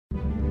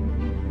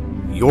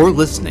You're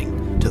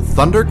listening to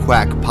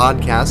Thunderquack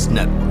Podcast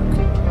Network.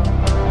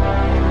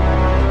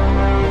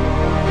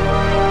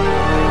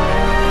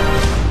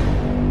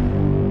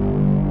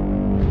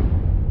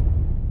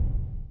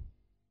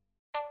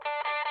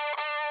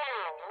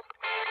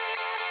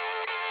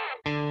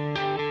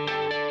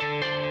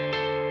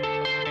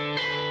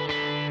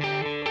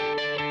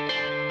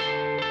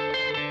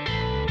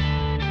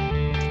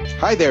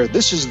 Hi there,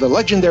 this is the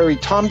legendary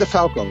Tom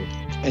DeFalco,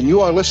 and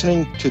you are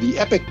listening to the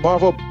Epic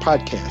Marvel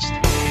Podcast.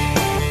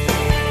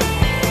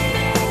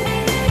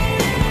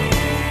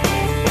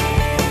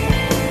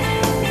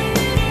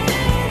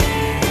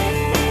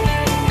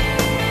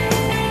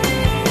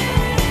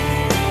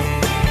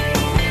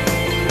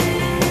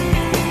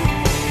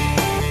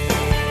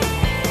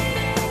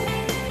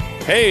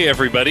 Hey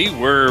everybody,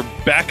 we're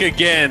back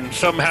again.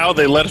 Somehow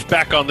they let us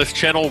back on this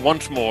channel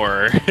once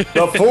more.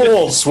 The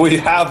fools!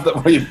 We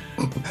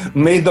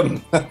made them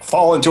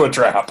fall into a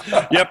trap.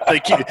 Yep,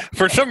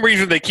 for some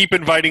reason they keep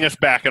inviting us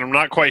back, and I'm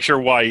not quite sure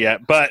why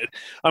yet, but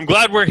I'm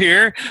glad we're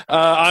here.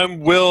 I'm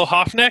Will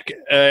Hoffneck,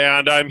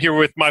 and I'm here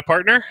with my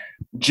partner,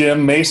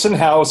 Jim Mason.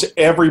 How's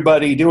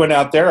everybody doing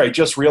out there? I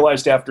just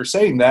realized after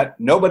saying that,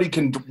 nobody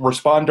can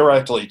respond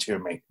directly to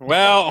me.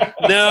 Well,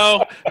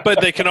 no,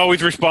 but they can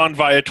always respond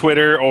via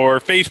Twitter or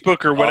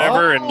Facebook or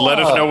whatever and let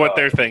us know what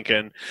they're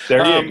thinking.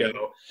 There you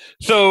go.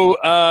 So,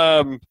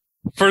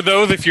 for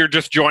those, if you're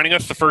just joining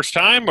us the first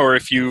time or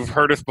if you've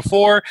heard us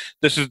before,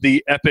 this is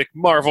the Epic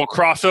Marvel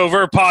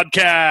Crossover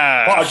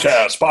Podcast.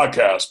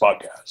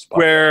 Podcast.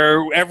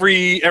 Where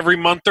every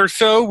month or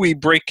so we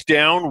break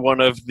down one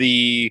of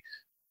the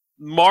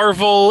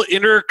Marvel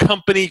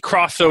intercompany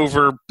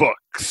crossover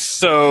books.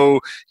 So,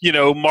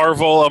 a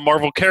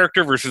Marvel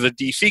character versus a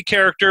DC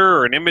character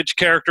or an Image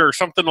character or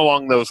something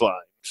along those lines.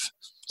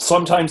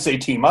 Sometimes they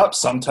team up,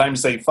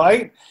 sometimes they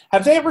fight.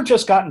 Have they ever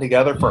just gotten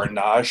together for a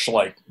nosh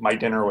like My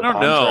Dinner with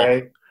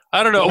Andre?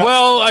 I don't know.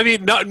 Well, I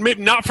mean,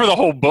 not for the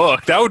whole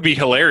book. That would be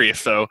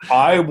hilarious, though.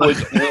 I would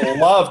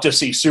love to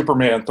see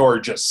Superman and Thor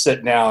just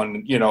sit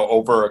down,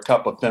 over a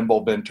cup of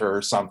Thimblebinter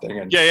or something,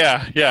 and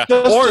yeah,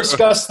 just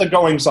discuss the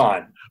goings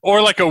on. Or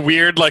like a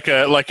weird,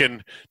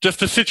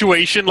 just a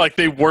situation like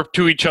they warp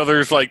to each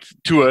other's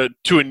to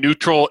a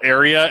neutral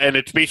area, and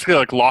it's basically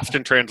like Lost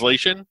in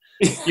Translation,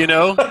 Exactly.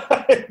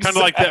 Kind of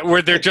like that,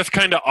 where they're just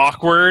kind of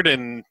awkward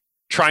and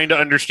trying to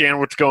understand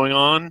what's going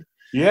on.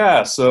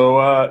 Yeah,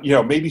 so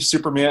maybe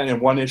Superman in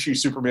one issue,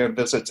 Superman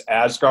visits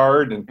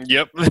Asgard, and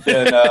yep,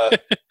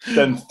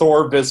 then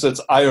Thor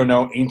visits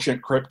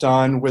ancient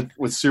Krypton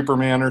with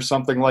Superman or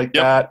something like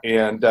that,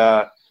 and.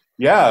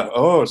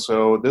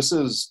 So this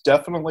is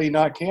definitely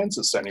not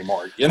Kansas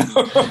anymore,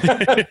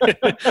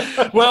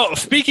 Well,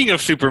 speaking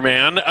of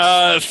Superman,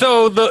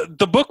 so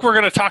the book we're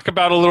going to talk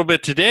about a little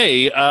bit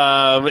today,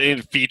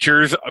 it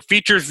features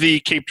the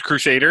Caped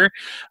Crusader.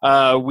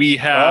 We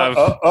have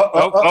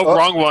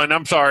wrong one.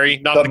 I'm sorry,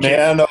 not the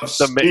Man of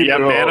Steel.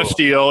 Man of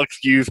Steel.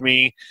 Excuse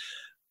me.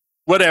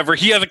 Whatever.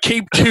 He has a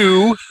cape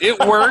too. It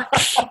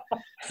works.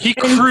 He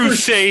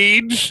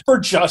crusades for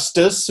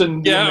justice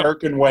and the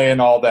American way and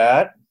all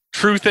that.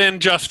 Truth and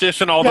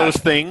justice and all those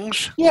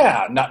things.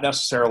 Yeah, not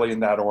necessarily in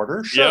that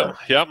order. Sure.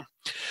 Yep.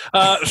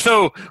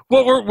 So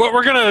what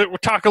we're going to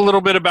talk a little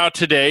bit about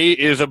today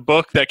is a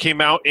book that came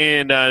out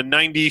in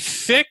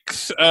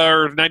 96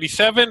 or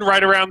 97,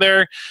 right around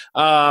there,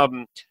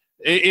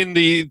 in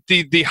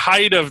the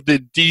height of the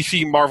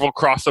DC Marvel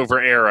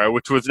crossover era,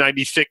 which was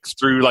 96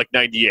 through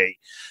 98.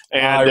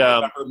 And I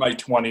remember my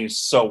 20s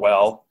so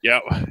well.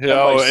 Yeah.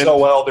 So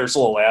well, there's a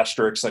little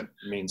asterisk that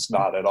means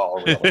not at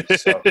all, really.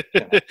 So,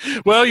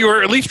 Well,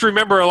 you at least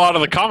remember a lot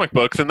of the comic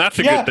books, and that's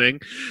a good thing.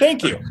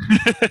 Thank you.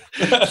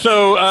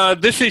 So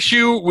this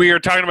issue we are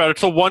talking about,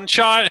 it's a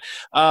one-shot.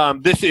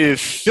 This is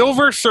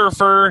Silver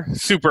Surfer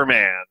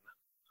Superman.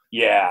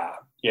 Yeah.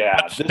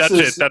 That's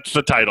it. That's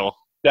the title.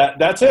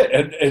 That's it.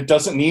 It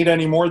doesn't need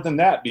any more than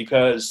that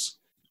because...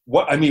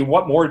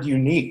 What more do you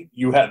need?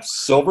 You have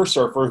Silver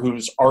Surfer,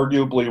 who's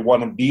arguably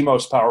one of the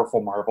most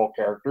powerful Marvel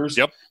characters.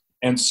 Yep.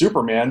 And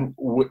Superman,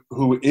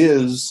 who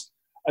is,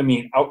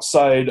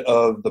 outside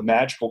of the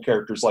magical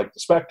characters like the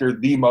Spectre,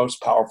 the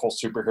most powerful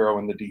superhero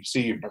in the DC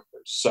universe.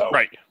 So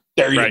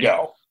there you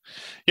go.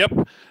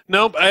 Yep.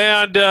 Nope.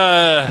 And,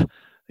 but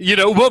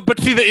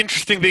see, the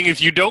interesting thing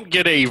is you don't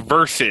get a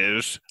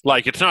versus,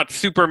 it's not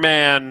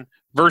Superman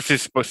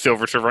versus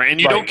Silver Surfer, and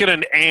you don't get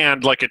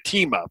a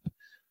team up.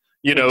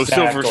 Exactly.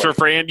 Silver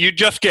Surfer, and you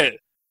just get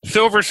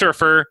Silver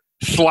Surfer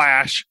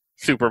 /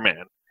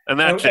 Superman. And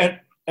that's it.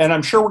 And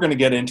I'm sure we're going to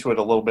get into it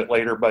a little bit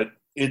later, but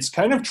it's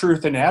kind of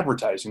truth in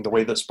advertising the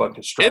way this book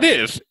is structured. It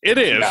is.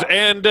 Yeah.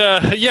 And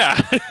yeah,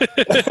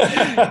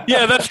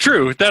 that's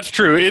true.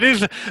 It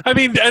is.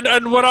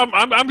 And what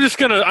I'm not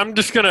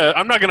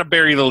going to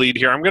bury the lead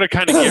here. I'm going to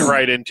kind of get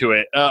right into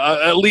it,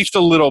 at least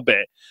a little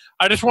bit.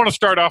 I just want to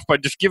start off by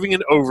just giving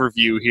an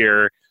overview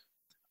here.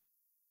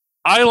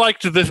 I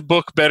liked this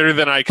book better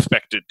than I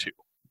expected to.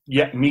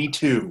 Yeah, me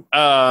too.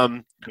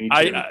 I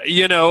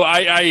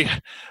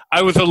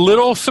was a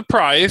little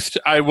surprised.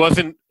 I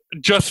wasn't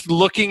just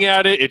looking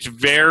at it, it's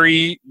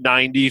very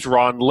 90s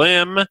Ron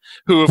Lim,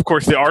 who, of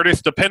course, the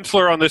artist, the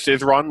penciler on this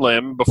is Ron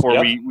Lim, before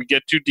we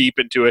get too deep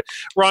into it.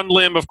 Ron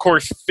Lim, of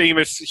course,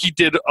 famous. He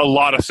did a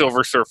lot of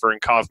Silver Surfer and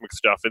cosmic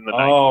stuff in the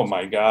 90s. Oh,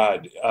 my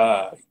God.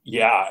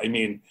 Yeah, I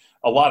mean,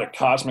 a lot of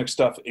cosmic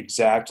stuff,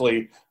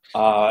 exactly.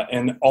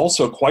 And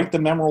also quite the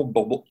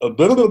memorable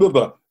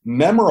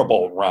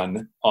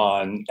run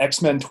on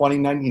X-Men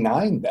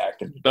 2099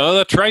 back in the day. Oh,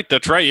 that's right.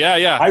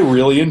 Yeah. I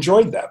really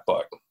enjoyed that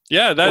book.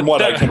 Yeah, from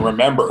what I can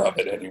remember of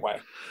it, anyway.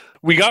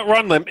 We got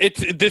Ron Lim.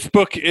 This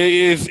book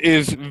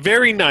is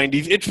very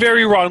 90s. It's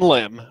very Ron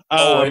Lim.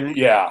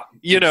 Yeah,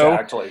 you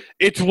exactly. know,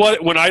 it's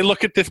what when I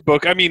look at this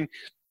book. I mean,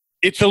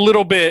 it's a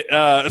little bit.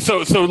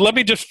 So let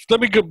me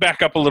go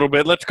back up a little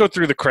bit. Let's go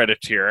through the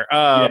credits here.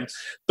 Yes.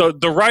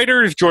 The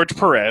writer is George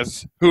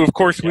Perez, who, of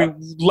course,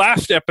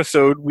 last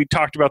episode we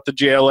talked about the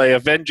JLA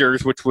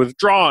Avengers, which was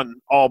drawn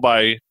all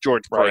by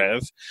George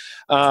Perez.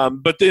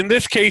 But in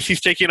this case,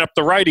 he's taking up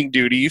the writing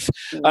duties.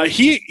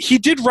 He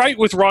did write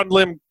with Ron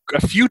Lim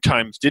a few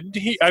times, didn't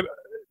he? I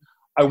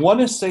want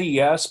to say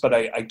yes, but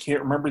I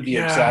can't remember the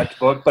exact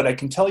book. But I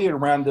can tell you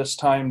around this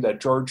time that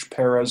George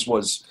Perez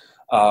was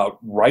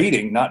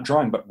writing, not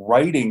drawing, but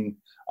writing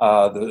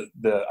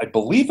I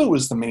believe it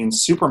was the main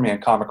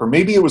Superman comic, or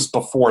maybe it was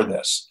before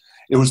this.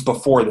 It was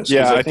before this.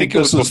 Yeah, I think it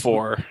was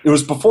before. It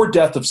was before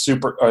Death of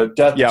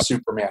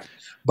Superman.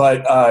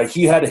 But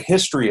he had a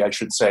history, I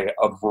should say,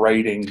 of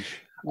writing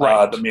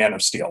the Man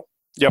of Steel.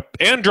 Yep,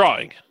 and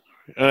drawing.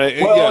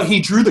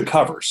 He drew the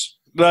covers.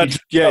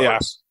 Yeah.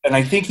 And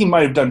I think he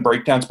might have done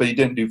breakdowns, but he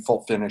didn't do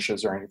full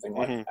finishes or anything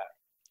like that.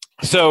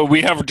 So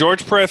we have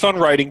George Perez on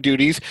writing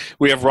duties.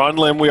 We have Ron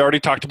Lim. We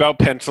already talked about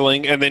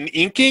penciling. And then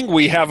inking,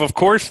 we have, of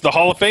course, the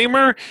Hall of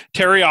Famer,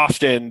 Terry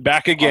Austin,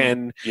 back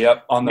again.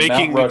 On the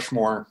Mount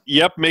Rushmore.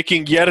 Yep,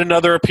 making yet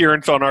another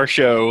appearance on our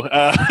show.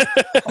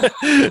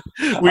 I'm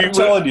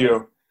telling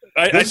you.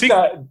 I think.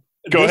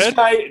 Go ahead.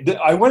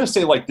 I want to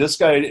say, like, this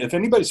guy, if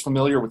anybody's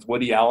familiar with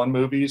Woody Allen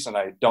movies, and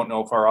I don't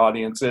know if our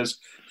audience is,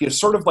 he is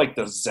sort of like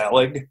the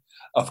Zelig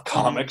of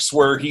comics,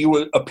 where he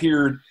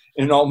appeared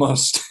in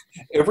almost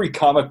every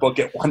comic book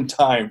at one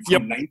time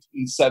from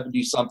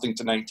 1970-something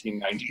to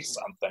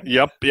 1990-something.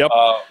 Yep.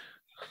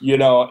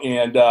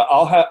 And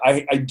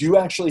I do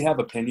actually have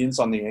opinions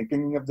on the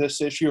inking of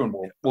this issue, and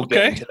we'll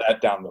get into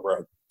that down the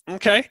road.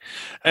 Okay.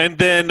 And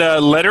then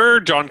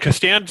letterer, John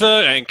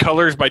Costanza, and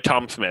colors by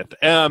Tom Smith.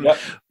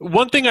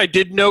 One thing I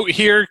did note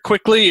here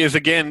quickly is,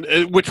 again,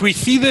 which we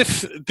see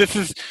this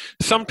is,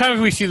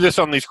 sometimes we see this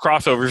on these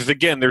crossovers,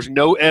 again, there's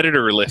no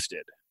editor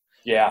listed.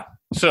 Yeah.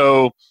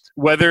 So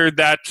whether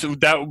that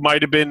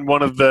might have been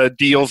one of the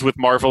deals with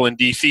Marvel and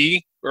DC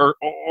or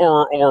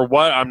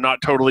what, I'm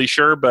not totally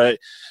sure, but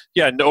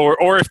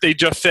or if they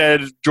just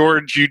said,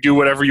 George, you do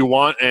whatever you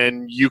want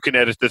and you can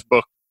edit this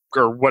book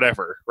or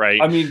whatever,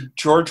 right? I mean,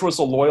 George was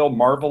a loyal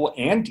Marvel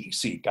and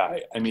DC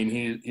guy. I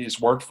mean,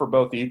 he's worked for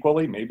both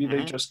equally. Maybe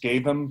they just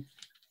gave him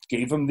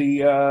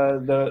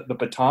the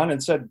baton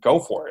and said, go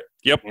for it.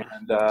 Yep.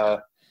 And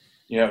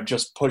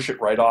just push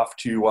it right off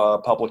to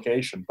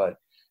publication. But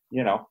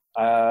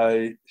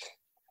I'd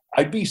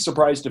be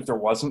surprised if there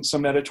wasn't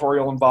some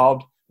editorial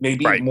involved,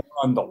 maybe more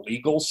on the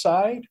legal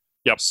side.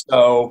 Yep.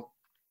 So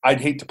I'd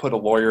hate to put a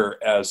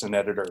lawyer as an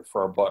editor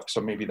for a book,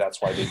 so maybe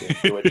that's why they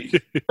didn't do it either.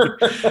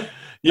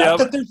 Not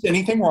that there's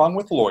anything wrong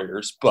with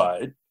lawyers,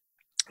 but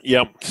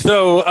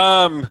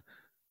so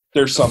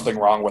there's something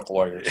wrong with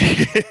lawyers.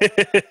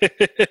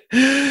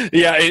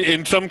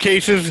 In some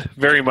cases,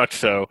 very much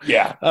so.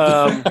 Yeah.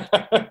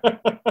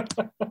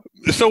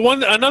 So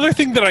another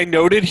thing that I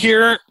noted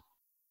here,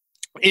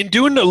 in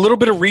doing a little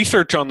bit of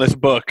research on this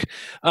book,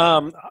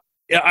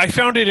 I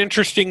found it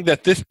interesting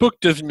that this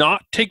book does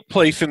not take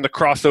place in the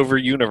crossover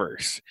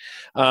universe.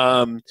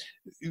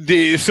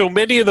 So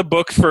many of the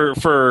books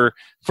for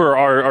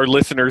our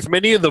listeners,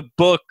 many of the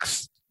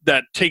books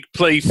that take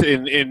place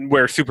in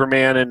where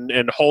Superman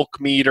and Hulk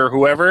meet or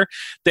whoever,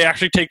 they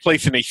actually take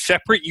place in a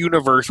separate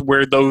universe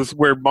where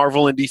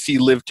Marvel and DC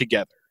live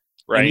together.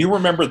 Right. And you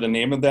remember the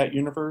name of that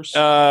universe?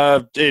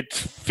 It's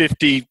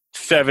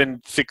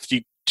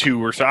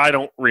 5762 or so. I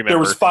don't remember. There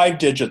was 5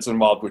 digits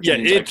involved, which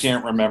means I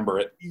can't remember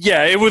it.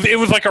 Yeah, it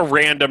was like a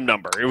random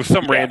number. It was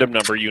some random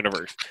number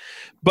universe.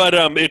 But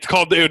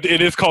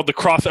it is called the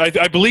cross.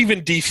 I believe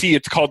in DC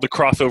it's called the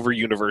crossover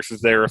universe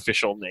is their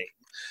official name.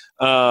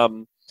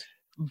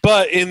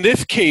 But in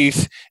this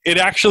case, it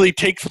actually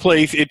takes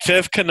place. It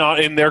says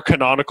in their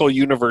canonical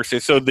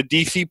universes. So the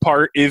DC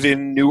part is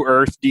in New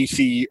Earth,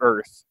 DC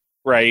Earth.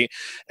 Right.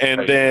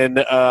 And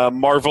then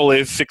Marvel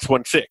is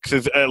 616,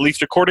 is at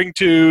least according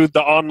to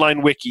the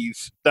online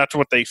wikis. That's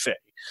what they say.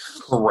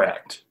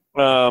 Correct.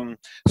 So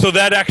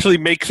that actually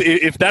makes,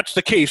 if that's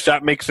the case,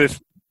 that makes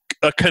this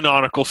a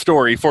canonical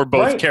story for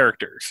both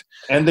characters.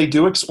 And they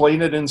do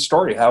explain it in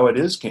story how it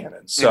is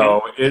canon.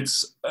 So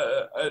it's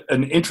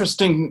an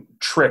interesting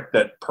trick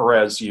that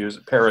Perez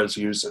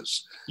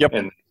uses. Yep.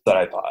 And that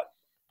I thought.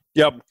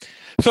 Yep.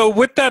 So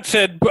with that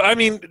said, I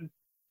mean,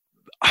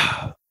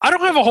 I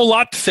don't have a whole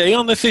lot to say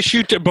on this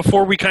issue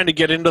before we kind of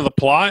get into the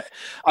plot.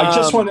 I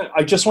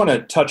just want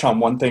to touch on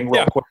one thing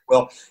real quick.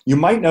 Will, you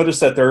might notice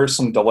that there are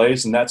some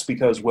delays, and that's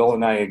because Will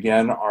and I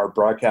again are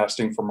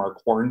broadcasting from our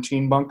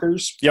quarantine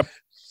bunkers. Yep.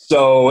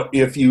 So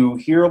if you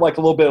hear like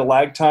a little bit of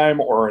lag time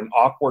or an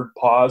awkward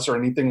pause or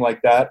anything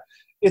like that,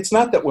 it's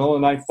not that Will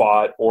and I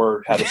fought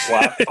or had a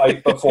slap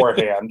fight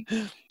beforehand.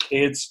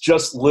 It's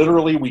just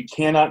literally we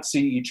cannot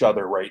see each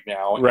other right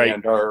now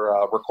and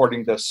are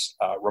recording this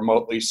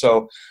remotely.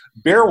 So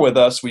bear with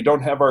us. We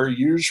don't have our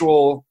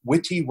usual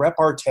witty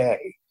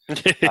repartee.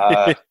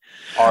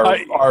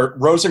 Our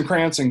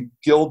Rosencrantz and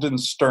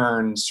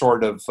Guildenstern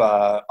sort of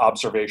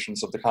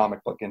observations of the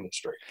comic book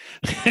industry.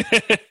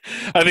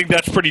 I think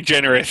that's pretty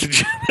generous.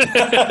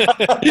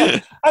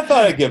 I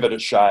thought I'd give it a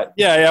shot.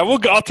 Yeah.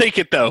 I'll take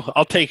it though.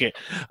 I'll take it.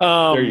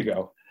 There you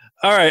go.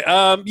 All right.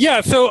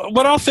 So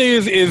what I'll say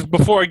is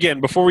before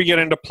we get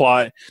into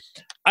plot,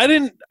 I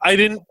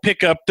didn't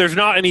pick up. There's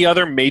not any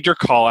other major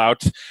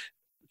call-outs.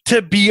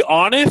 To be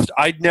honest,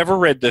 I'd never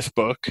read this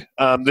book.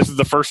 This is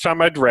the first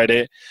time I'd read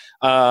it.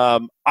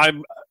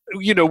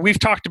 We've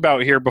talked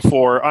about here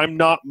before. I'm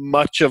not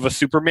much of a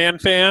Superman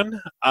fan.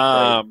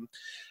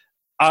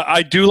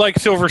 I do like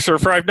Silver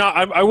Surfer.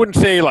 I wouldn't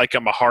say like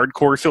I'm a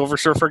hardcore Silver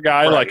Surfer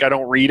guy. Right. Like I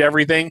don't read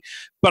everything,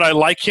 but I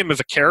like him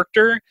as a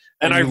character.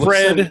 And I've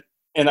read.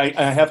 And I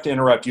have to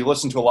interrupt. You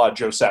listen to a lot of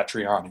Joe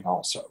Satriani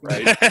also,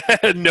 right?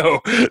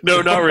 No,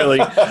 not really.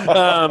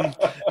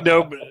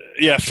 No,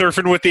 yeah,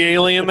 surfing with the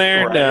alien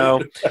there. Right.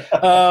 No,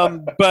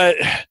 but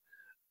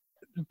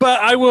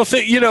I will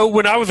say,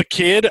 when I was a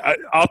kid,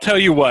 I'll tell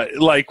you what.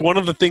 Like one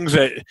of the things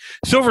that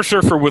Silver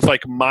Surfer was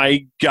like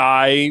my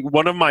guy.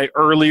 One of my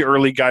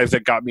early guys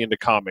that got me into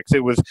comics.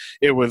 It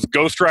was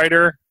Ghost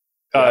Rider,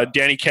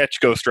 Danny Ketch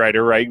Ghost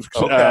Rider, right?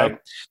 Okay.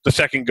 The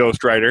second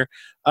Ghost Rider.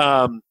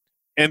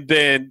 And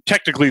then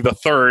technically the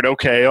third.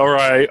 Okay, all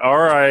right.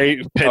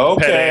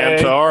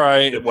 Pedants, all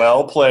right.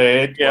 Well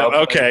played. Yeah,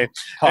 well okay.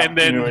 Played.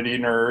 Continuity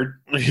nerd.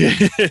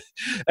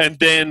 And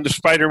then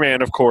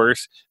Spider-Man, of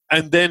course,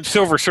 and then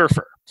Silver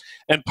Surfer.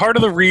 And part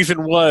of the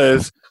reason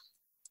was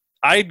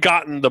I'd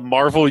gotten the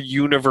Marvel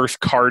Universe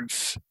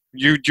cards.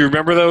 Do you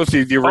remember those?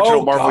 The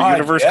original Marvel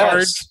Universe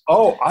cards?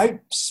 Oh, I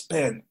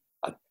spent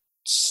a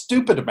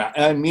stupid amount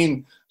of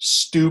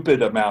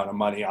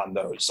money on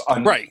those.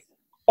 Right.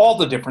 All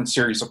the different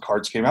series of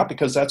cards came out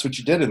because that's what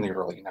you did in the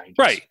early 90s.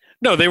 Right.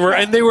 No, they were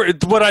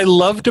what I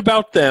loved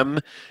about them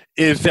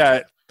is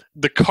that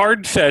the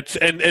card sets,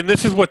 and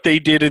this is what they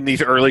did in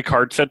these early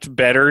card sets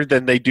better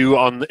than they do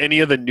on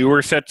any of the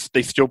newer sets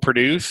they still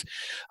produce.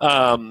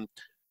 What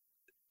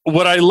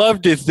I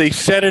loved is they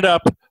set it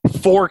up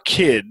for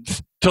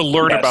kids to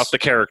learn about the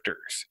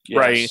characters,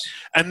 right?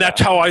 And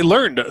that's how I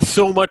learned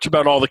so much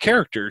about all the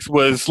characters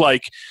was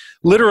like,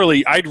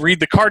 literally, I'd read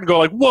the card and go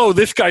like, whoa,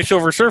 this guy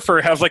Silver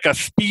Surfer has like a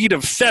speed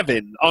of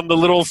 7 on the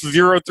little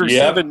 0 through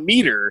 7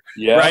 meter,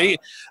 right?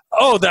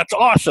 Oh, that's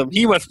awesome.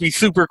 He must be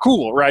super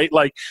cool, right?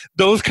 Like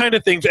those kind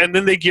of things. And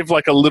then they give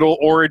like a little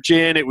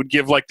origin. It would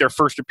give like their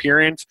first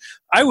appearance.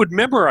 I would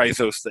memorize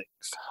those things.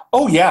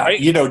 Oh, yeah.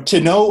 Right? To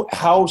know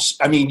how,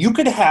 you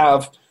could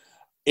have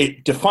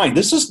it defined.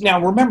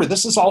 Remember,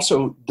 this is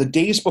also the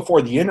days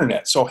before the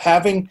internet. So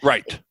having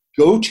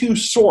go-to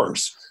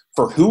source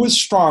for who is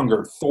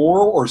stronger, Thor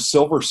or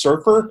Silver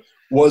Surfer,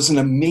 was an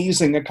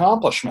amazing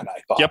accomplishment,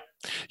 I thought. Yep.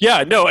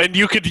 Yeah, no, and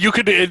you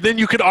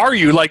could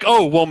argue like,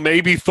 oh, well,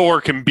 maybe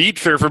Thor can beat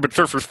Surfer, but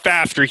Surfer's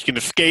faster, he can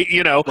escape,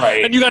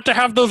 Right. And you got to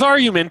have those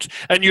arguments,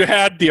 and you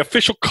had the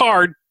official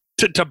card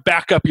to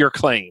back up your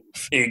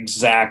claims.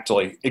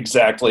 Exactly. It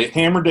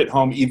hammered it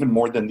home even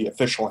more than the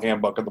official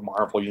handbook of the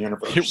Marvel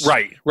Universe.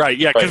 Right.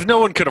 Yeah, because no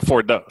one could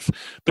afford those.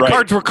 The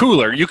cards were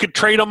cooler. You could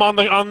trade them on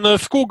the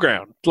school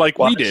ground like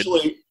we did.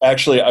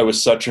 Actually, I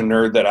was such a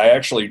nerd that I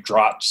actually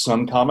dropped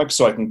some comics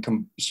so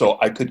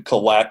I could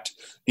collect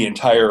the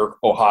entire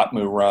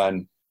Ohatmu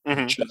run.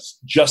 Mm-hmm.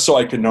 Just so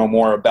I could know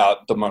more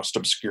about the most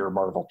obscure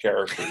Marvel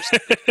characters.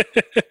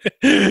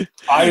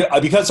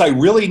 Because I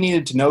really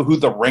needed to know who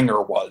the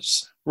Ringer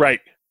was.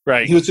 Right.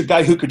 He was the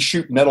guy who could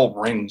shoot metal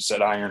rings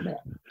at Iron Man.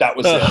 That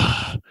was it.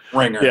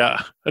 Ringer.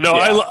 Yeah. No,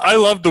 yeah. I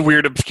love the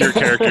weird obscure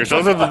characters.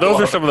 Those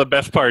are some of the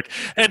best parts.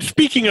 And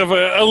speaking of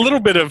a little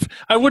bit of,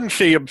 I wouldn't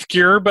say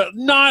obscure, but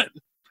not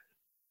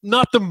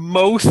the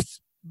most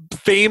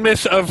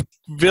famous of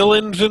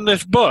villains in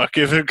this book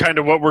is kind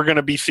of what we're going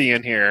to be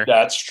seeing here.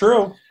 That's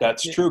true.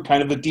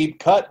 Kind of a deep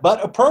cut,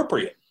 but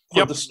appropriate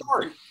for the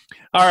story.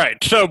 All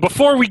right. So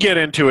before we get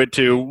into it,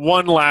 too,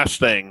 one last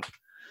thing.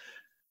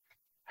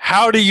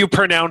 How do you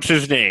pronounce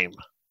his name?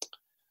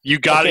 You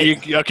got to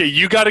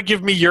You got to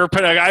give me your.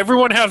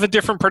 Everyone has a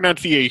different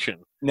pronunciation.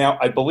 Now,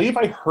 I believe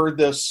I heard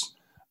this.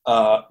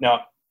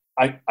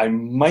 I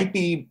might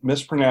be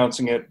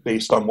mispronouncing it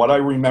based on what I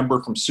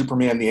remember from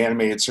Superman the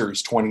Animated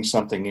Series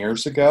 20-something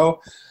years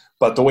ago,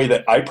 but the way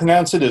that I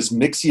pronounce it is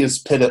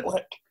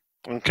Mxyzptlk.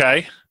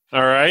 Okay.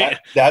 All right.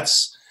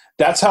 That's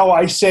how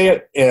I say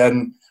it.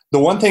 And the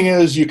one thing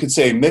is you could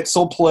say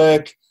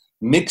Mxyzptlk,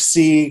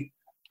 Mixie,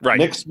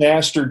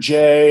 Mixmaster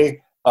J,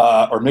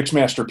 or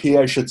Mixmaster P,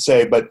 I should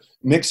say, but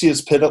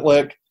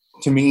Mxyzptlk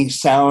to me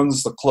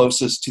sounds the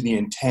closest to the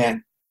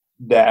intent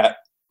that,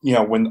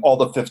 when all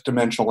the fifth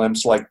dimensional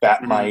imps like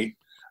Batmite,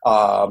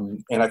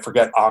 and I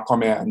forget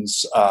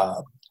Aquaman's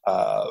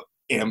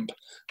imp.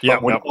 Yeah,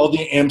 when all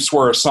the imps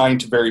were assigned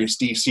to various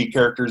DC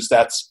characters,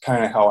 that's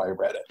kind of how I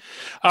read it.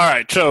 All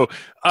right, so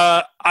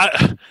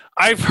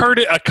I've heard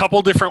it a couple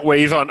different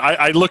ways.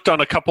 I looked on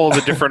a couple of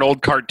the different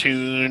old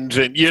cartoons,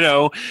 and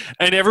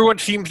and everyone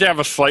seems to have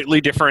a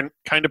slightly different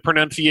kind of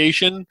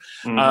pronunciation.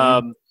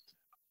 Mm-hmm.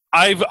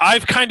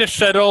 I've kind of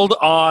settled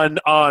on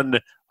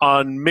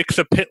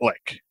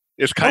Mxyzptlk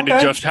is kind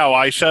of just how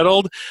I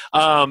settled.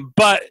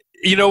 But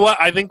you know what?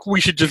 I think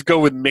we should just go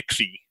with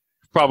Mixie.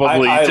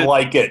 Probably. I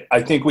like it.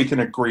 I think we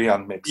can agree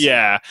on Mixie.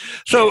 Yeah.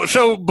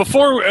 So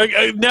before,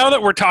 now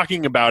that we're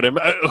talking about him,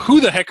 who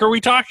the heck are we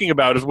talking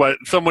about? Is what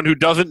someone who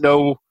doesn't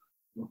know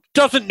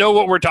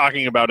what we're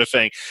talking about is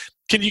saying.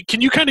 Can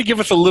you kind of give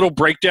us a little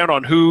breakdown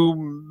on who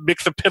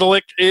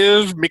Mxyzptlk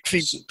is?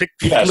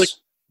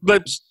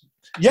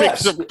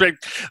 Yes.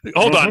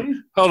 Hold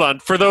on.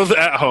 For those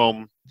at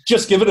home,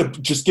 just give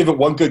it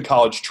one good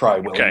college try,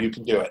 Will. Okay. You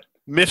can do it,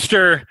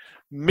 Mr.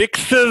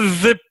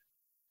 Mxyzptlk.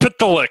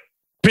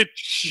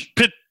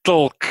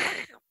 Pittlk. ...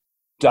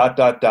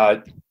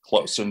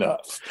 Close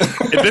enough.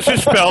 This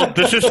is spelled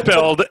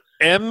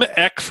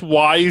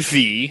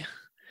MXYZ.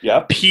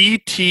 Yep.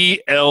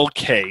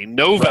 PTLK.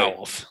 No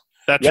vowels.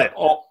 That's it.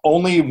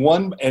 Only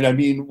one, and I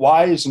mean,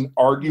 Y is an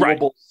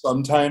arguable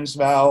sometimes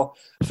vowel.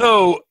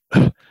 So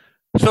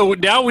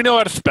now we know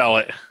how to spell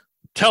it.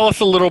 Tell us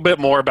a little bit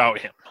more about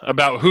him,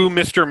 about who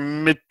Mr.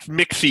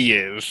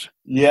 Mixie is.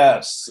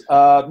 Yes.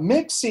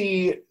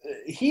 Mixie,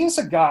 he's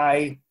a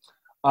guy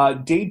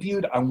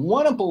debuted, I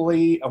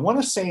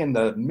want to say in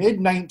the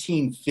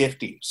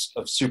mid-1950s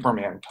of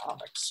Superman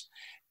comics.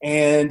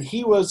 And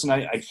he was, and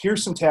I hear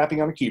some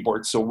tapping on a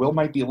keyboard, so Will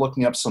might be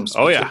looking up some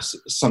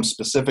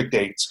specific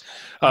dates.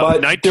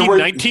 But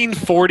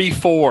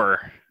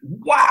 1944.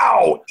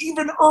 Wow,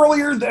 even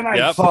earlier than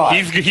I thought.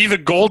 He's a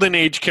golden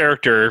age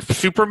character,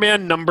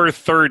 Superman number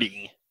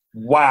 30.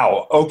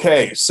 Wow.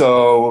 Okay,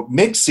 so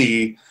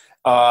Mixie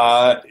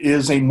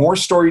is a more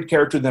storied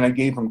character than I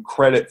gave him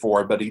credit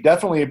for, but he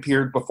definitely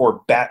appeared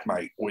before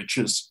Batmite, which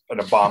is an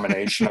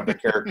abomination of a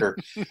character.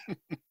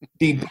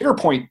 The bigger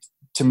point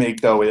to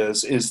make, though,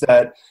 is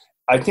that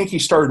I think he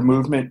started a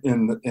movement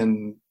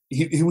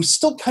he was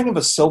still kind of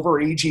a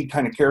Silver Agey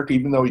kind of character,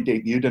 even though he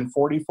debuted in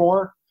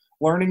 44,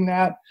 learning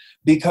that,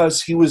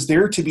 because he was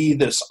there to be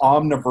this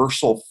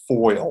omniversal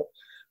foil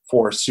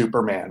for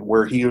Superman,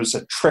 where he was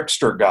a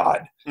trickster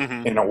god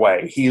in a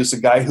way. He is a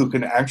guy who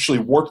can actually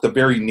warp the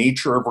very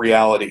nature of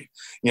reality.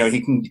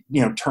 He can,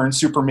 turn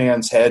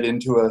Superman's head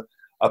into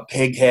a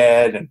pig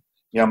head and,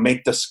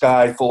 make the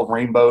sky full of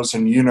rainbows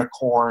and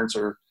unicorns,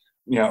 or,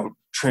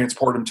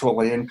 transport him to a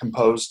land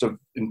composed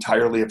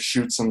entirely of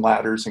chutes and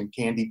ladders and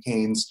candy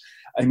canes.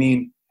 I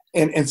mean,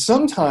 and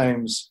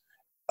sometimes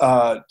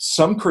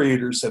some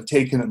creators have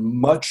taken a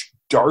much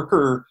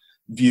darker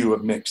view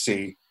of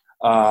Mixie.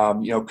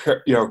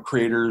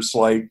 Creators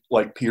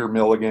like Peter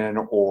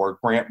Milligan or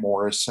Grant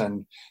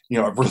Morrison,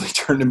 have really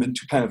turned him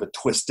into kind of a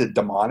twisted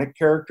demonic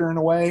character in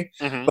a way.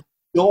 Mm-hmm. But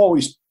still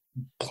always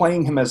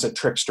playing him as a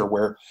trickster,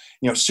 where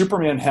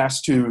Superman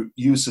has to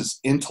use his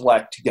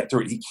intellect to get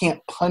through it. He can't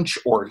punch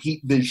or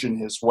heat vision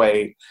his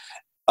way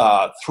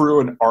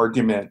through an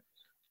argument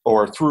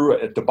or through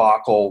a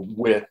debacle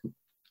with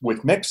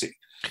Mixie.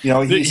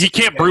 He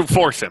can't brute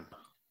force him.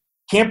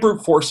 Can't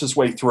brute force his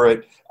way through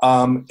it.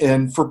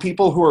 And for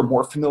people who are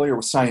more familiar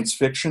with science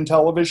fiction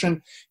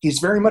television, he's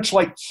very much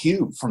like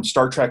Q from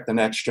Star Trek The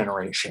Next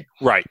Generation.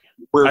 Right.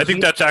 I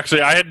think that's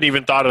actually, I hadn't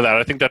even thought of that.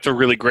 I think that's a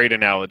really great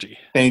analogy.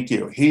 Thank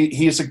you.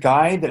 He's a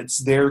guy that's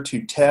there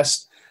to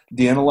test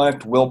the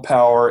intellect,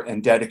 willpower,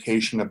 and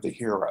dedication of the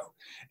hero.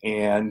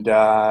 And,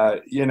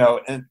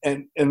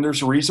 and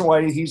there's a reason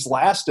why he's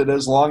lasted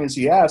as long as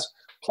he has.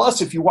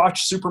 Plus, if you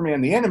watch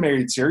Superman the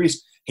Animated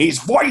Series, he's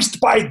voiced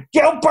by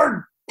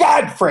Gilbert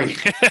Godfrey.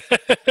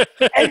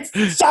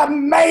 It's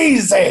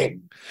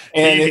amazing.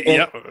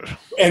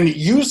 And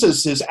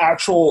uses his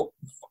actual,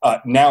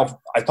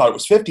 now I thought it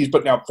was 50s,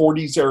 but now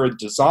 40s era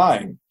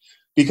design,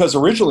 because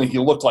originally he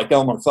looked like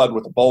Elmer Fudd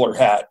with a bowler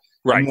hat.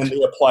 Right. And then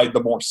they applied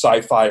the more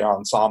sci-fi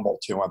ensemble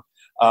to him.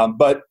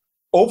 But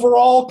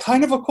overall,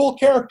 kind of a cool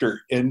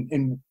character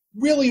and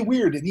really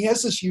weird. And he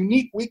has this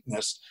unique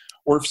weakness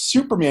where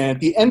Superman, at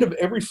the end of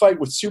every fight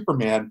with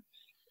Superman,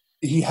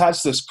 he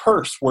has this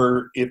curse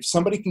where if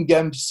somebody can get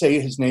him to say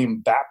his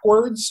name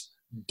backwards,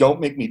 don't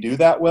make me do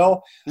that,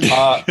 Will,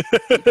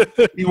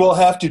 he will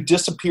have to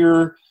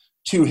disappear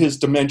to his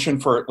dimension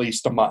for at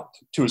least a month,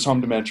 to his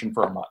home dimension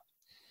for a month.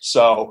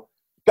 So,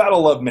 gotta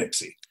love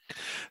Mixie.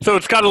 So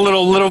it's got a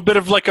little bit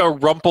of like a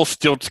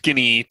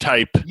Rumpelstiltskin-y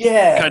type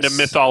kind of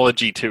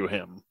mythology to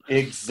him.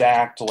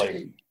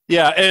 Exactly.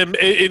 Yeah, and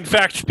in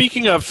fact,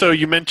 speaking of, so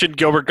you mentioned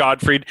Gilbert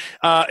Gottfried,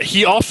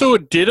 he also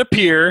did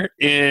appear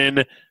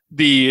in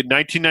the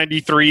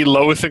 1993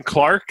 Lois and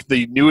Clark,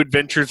 The New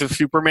Adventures of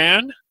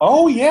Superman.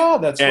 Oh, yeah,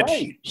 that's And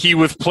right. he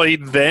was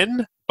played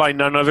then by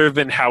none other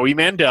than Howie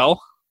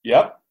Mandel.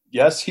 Yep.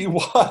 Yes, he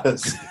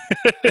was.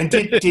 And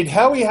did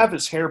Howie have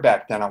his hair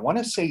back then? I want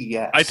to say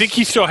yes. I think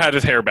he still had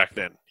his hair back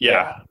then.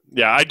 Yeah.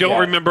 I don't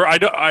remember.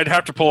 I'd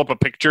have to pull up a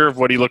picture of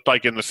what he looked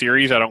like in the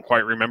series. I don't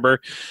quite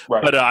remember.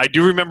 Right. But I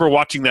do remember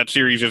watching that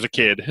series as a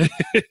kid.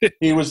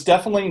 He was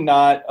definitely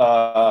not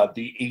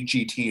the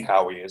AGT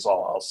Howie, is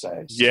all I'll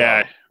say. So.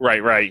 Yeah,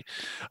 right.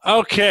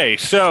 Okay,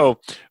 so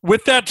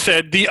with that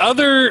said, the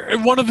other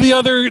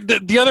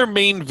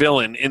main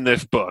villain in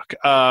this book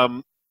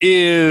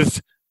is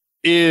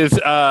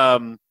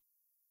the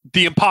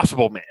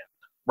Impossible Man.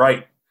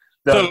 Right.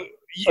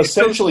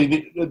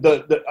 Essentially,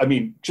 I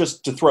mean,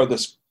 just to throw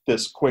this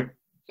quick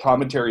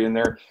commentary in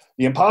there,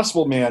 the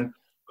Impossible Man,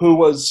 who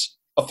was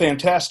a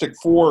Fantastic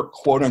Four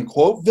quote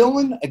unquote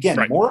villain, again,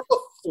 more of a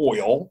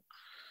foil,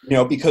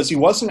 because he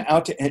wasn't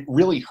out to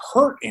really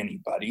hurt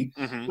anybody,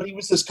 but he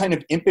was this kind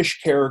of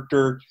impish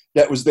character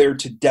that was there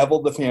to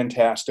devil the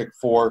Fantastic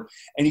Four.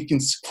 And you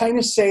can kind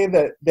of say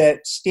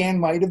that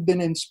Stan might have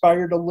been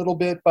inspired a little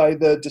bit by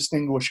the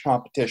Distinguished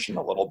Competition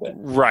a little bit.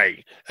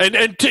 Right.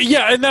 And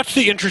that's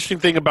the interesting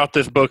thing about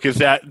this book is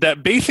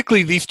that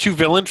basically these two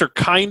villains are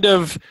kind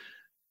of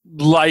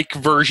like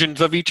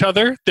versions of each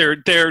other. They're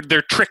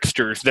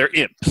tricksters, they're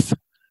imps.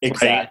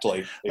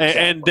 Exactly. Right?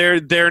 And they're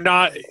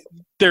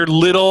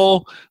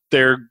little,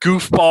 they're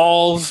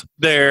goofballs,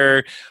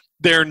 they're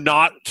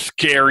not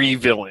scary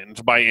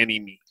villains by any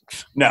means.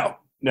 No.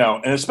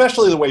 And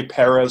especially the way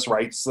Perez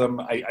writes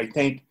them, I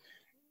think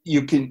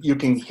you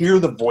can hear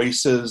the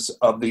voices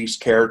of these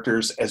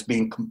characters as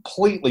being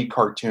completely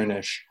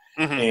cartoonish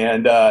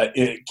and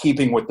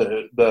keeping with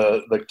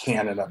the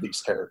canon of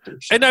these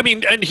characters. And I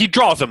mean, and he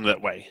draws them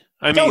that way.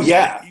 I mean,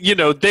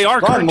 they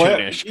are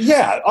cartoonish.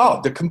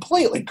 They're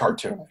completely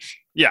cartoonish.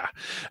 Yeah,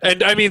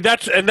 and I mean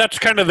that's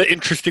kind of the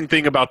interesting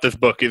thing about this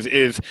book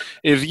is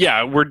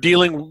we're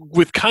dealing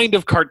with kind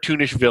of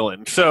cartoonish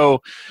villains.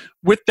 So,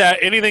 with that,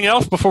 anything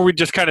else before we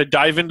just kind of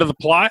dive into the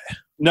plot?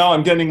 No,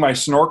 I'm getting my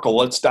snorkel.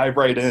 Let's dive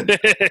right in.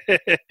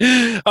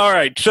 All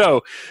right,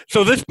 so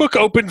this book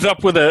opens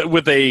up with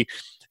a.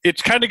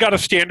 It's kind of got a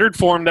standard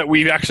form that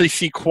we actually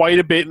see quite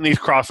a bit in these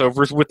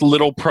crossovers with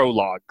little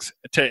prologues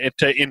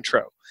to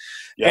intro.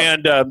 Yep.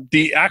 And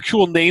the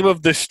actual name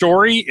of the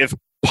story is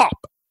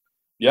Pop.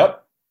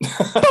 Yep.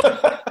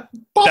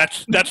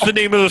 That's the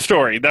name of the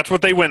story. That's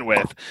what they went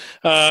with.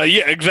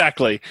 Yeah,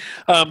 exactly.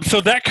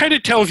 So that kind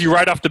of tells you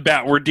right off the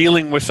bat we're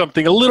dealing with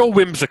something a little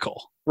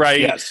whimsical, right?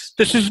 Yes.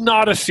 This is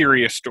not a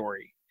serious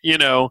story,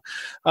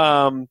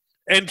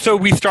 and so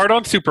we start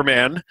on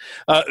Superman.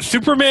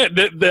 Superman.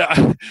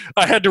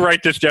 I had to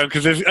write this down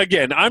because,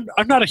 again, I'm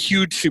not a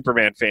huge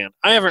Superman fan.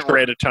 I haven't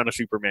read a ton of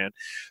Superman,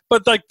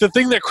 but like the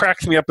thing that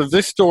cracks me up is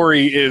this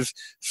story is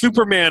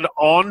Superman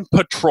on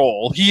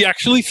patrol. He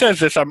actually says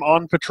this: "I'm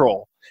on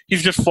patrol."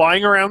 He's just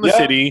flying around the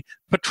city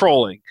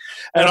patrolling,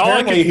 and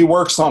apparently he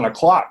works on a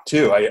clock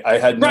too. I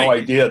had no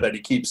idea that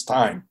he keeps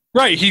time.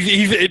 Right.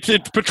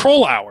 It's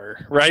patrol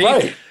hour.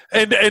 Right.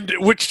 And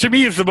which to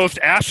me is the most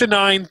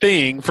asinine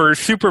thing for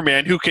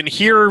Superman, who can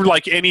hear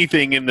like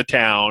anything in the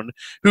town,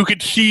 who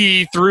could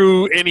see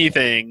through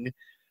anything.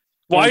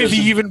 Why is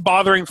he even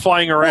bothering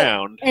flying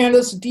around? And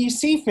as a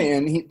DC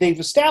fan, they've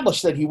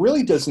established that he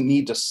really doesn't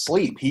need to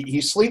sleep.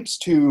 He sleeps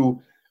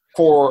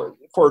for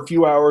a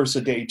few hours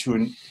a day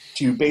to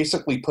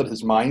basically put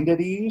his mind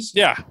at ease.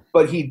 Yeah.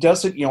 But he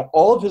doesn't.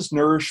 All of his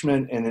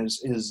nourishment and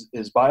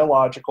his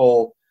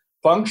biological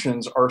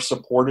functions are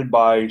supported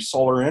by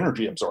solar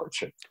energy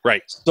absorption.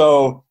 Right.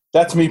 So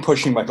that's me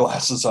pushing my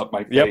glasses up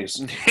my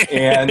face.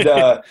 And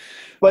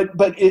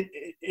but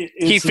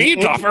he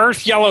feeds off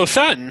Earth's yellow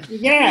sun.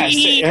 Yes,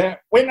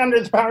 when under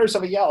the powers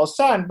of a yellow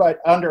sun, but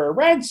under a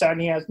red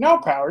sun, he has no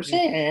powers.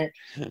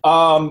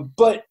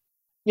 But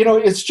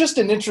it's just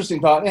an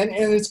interesting thought, and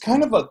it's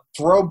kind of a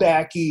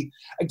throwbacky.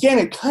 Again,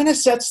 it kind of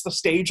sets the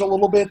stage a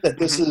little bit that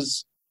this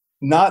is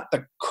not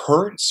the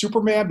current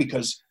Superman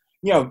because.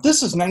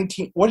 This is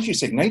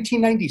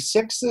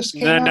 1996 this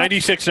came out?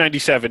 96,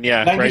 97,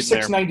 yeah.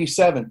 96, right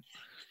 97.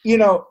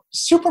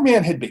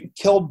 Superman had been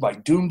killed by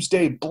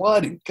Doomsday,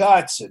 blood and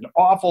guts and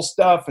awful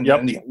stuff. And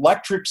then the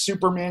electric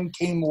Superman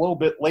came a little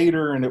bit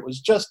later. And it was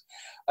just,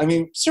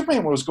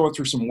 Superman was going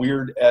through some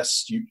weird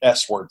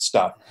S-word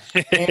stuff.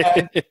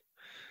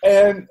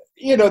 And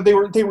they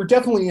were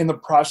definitely in the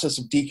process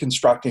of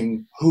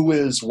deconstructing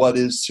what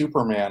is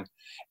Superman.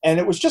 And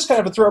it was just kind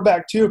of a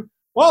throwback to,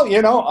 well,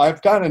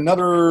 I've got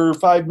another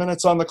 5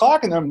 minutes on the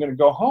clock, and then I'm going to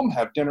go home,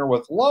 have dinner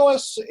with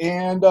Lois,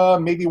 and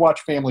maybe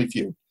watch Family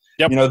Feud.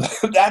 Yep.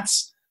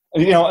 That's,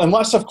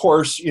 unless, of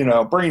course,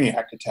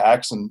 Brainiac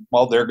attacks, and,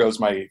 well, there goes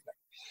my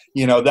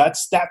evening.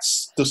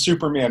 That's the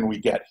Superman we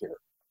get here.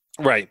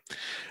 Right.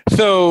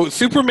 So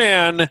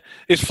Superman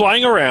is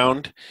flying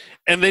around,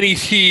 and then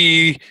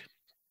he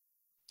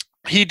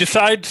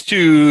decides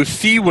to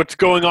see what's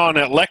going on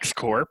at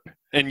LexCorp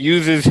and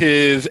uses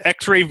his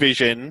X-ray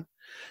vision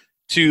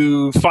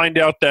to find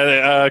out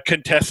that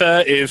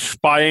Contessa is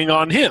spying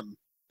on him.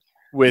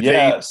 with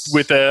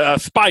a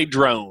spy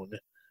drone.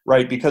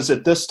 Right, because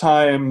at this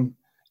time,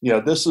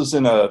 this is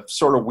in a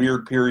sort of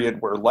weird period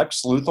where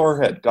Lex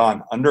Luthor had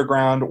gone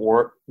underground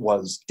or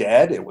was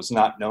dead. It was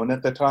not known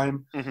at the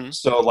time. Mm-hmm.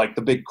 So, like,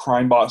 the big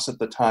crime boss at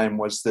the time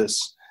was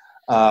this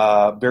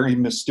very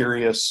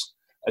mysterious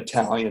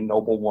Italian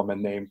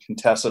noblewoman named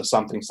Contessa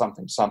something,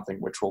 something, something,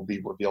 which will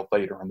be revealed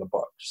later in the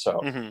book. So,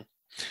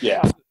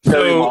 yeah,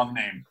 very long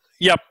name.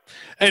 Yep.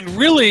 And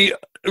really,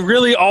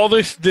 all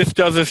this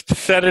does is to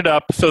set it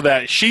up so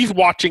that she's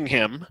watching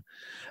him.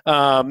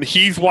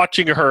 He's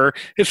watching her.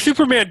 If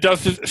Superman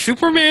does this,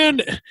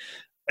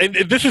 and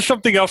this is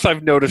something else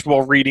I've noticed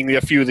while reading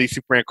a few of these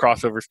Superman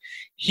crossovers,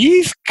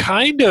 he's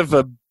kind of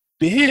a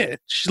bitch,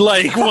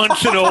 like,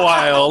 once in a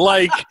while.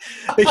 Like,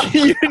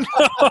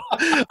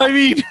 I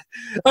mean,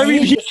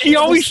 he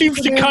always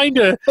seems to kind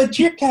of... But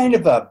you're kind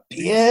of a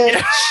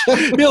bitch.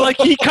 Like,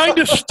 he kind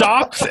of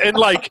stops and,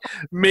 like,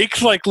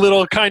 makes, like,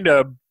 little kind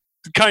of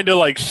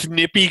like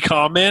snippy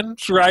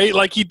comments, right?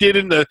 Like he did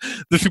in the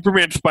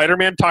Superman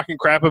Spider-Man talking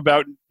crap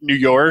about New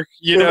York,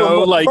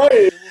 like,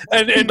 right.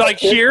 and like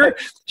here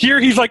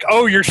he's like,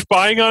 oh, you're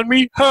spying on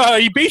me?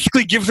 He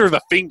basically gives her the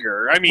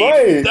finger. I mean,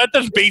 right.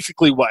 That's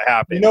basically what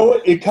happened.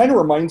 It kind of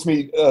reminds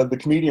me the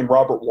comedian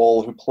Robert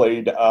Wool, who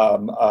played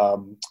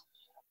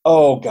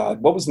oh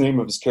God, what was the name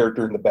of his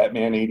character in the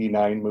Batman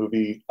 '89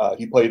 movie?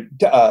 He played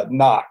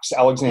Knox,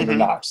 Alexander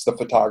Knox, the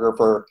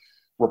photographer,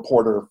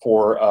 reporter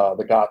for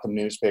the Gotham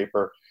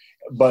newspaper.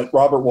 But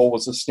Robert Wool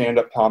was a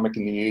stand-up comic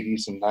in the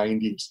 80s and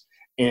 90s,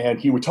 and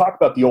he would talk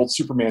about the old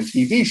Superman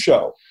TV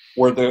show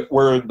where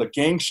the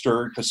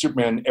gangster, because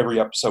Superman every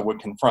episode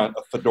would confront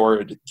a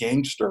fedoraed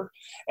gangster,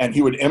 and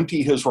he would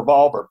empty his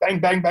revolver,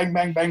 bang, bang, bang,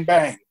 bang, bang,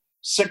 bang,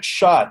 6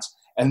 shots,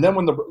 and then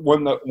when the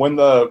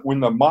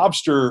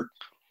mobster,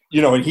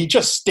 and he'd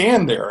just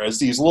stand there as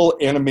these little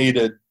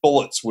animated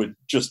bullets would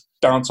just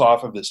bounce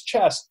off of his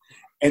chest,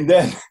 and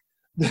then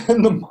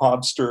the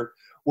mobster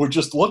would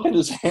just look at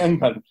his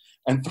handgun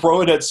and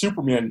throw it at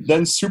Superman.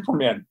 Then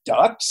Superman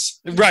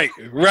ducks. Right.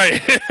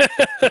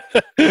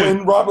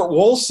 When Robert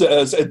Wool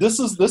says, and this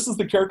is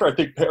the character I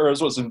think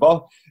Perez was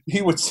involved,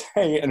 he would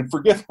say, and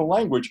forget the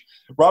language,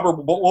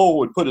 Robert Wool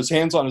would put his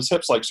hands on his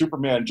hips like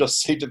Superman,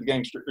 just say to the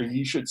gangster,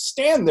 he should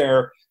stand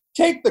there,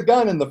 take the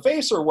gun in the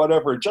face or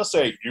whatever, and just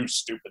say, you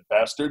stupid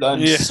bastard,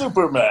 I'm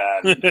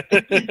Superman.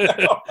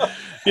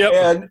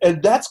 Yep.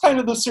 And that's kind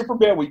of the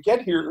Superman we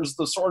get here, is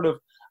the sort of,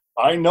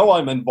 I know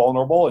I'm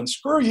invulnerable and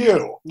screw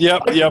you. I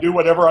can do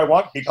whatever I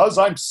want because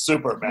I'm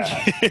Superman.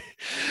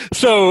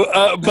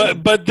 So,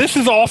 but this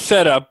is all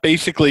set up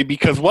basically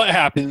because what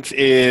happens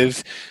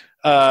is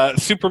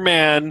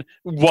Superman,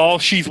 while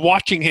she's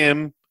watching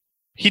him,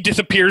 he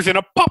disappears in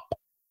a pop.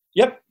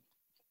 Yep.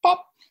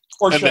 Pop.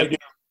 Or should I do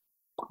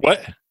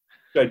what?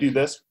 Should I do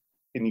this?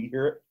 Can you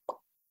hear it?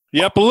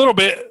 Yep, a little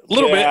bit.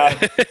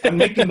 bit. I'm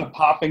making the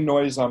popping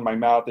noise on my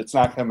mouth. It's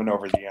not coming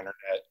over the internet.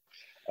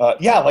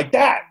 Like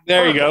that.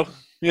 There you go.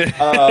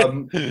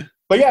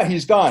 But yeah,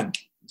 he's gone.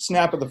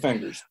 Snap of the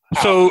fingers.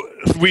 So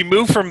we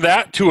move from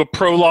that to a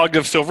prologue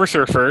of Silver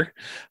Surfer.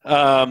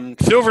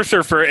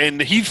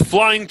 And he's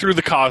flying through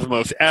the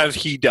cosmos as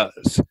he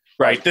does.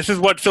 Right? This is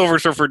what Silver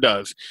Surfer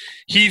does.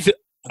 He's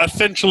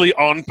essentially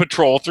on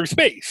patrol through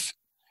space.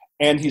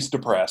 And he's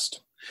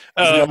depressed.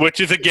 Which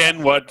is,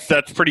 again,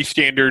 that's pretty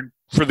standard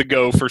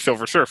for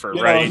Silver Surfer,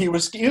 right? He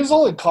was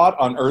only caught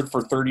on Earth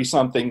for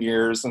 30-something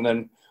years, and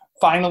then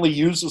finally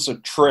uses a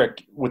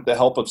trick with the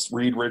help of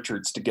Reed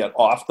Richards to get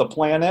off the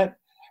planet,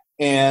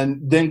 and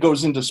then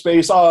goes into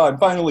space. Oh, I'm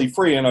finally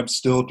free, and I'm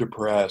still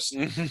depressed.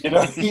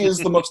 He is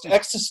the most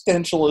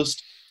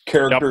existentialist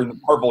character in the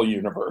Marvel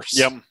universe.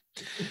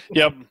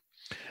 Yep.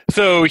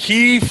 So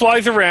he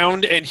flies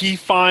around, and he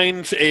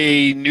finds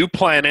a new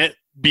planet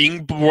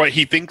being what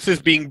he thinks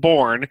is being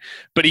born,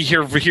 but he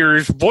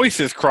hears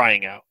voices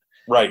crying out.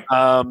 Right.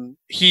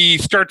 He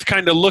starts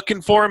kind of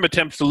looking for him,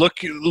 attempts to look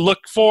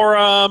for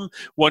him,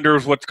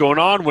 wonders what's going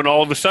on, when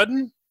all of a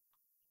sudden,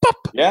 pop!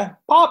 Yeah,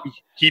 pop!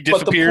 He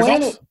disappears. But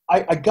the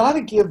planet, I got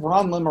to give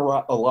Ron Lim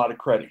a lot of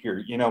credit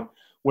here.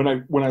 When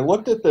I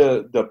looked at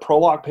the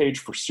prologue page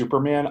for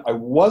Superman, I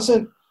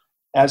wasn't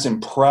as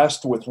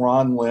impressed with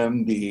Ron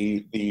Lim,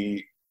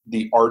 the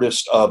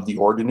artist of The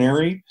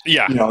Ordinary.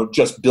 Yeah.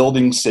 Just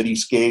building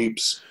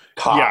cityscapes,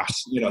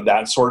 cops,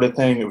 that sort of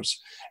thing. It was.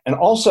 And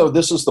also,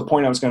 this is the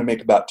point I was going to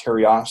make about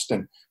Terry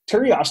Austin.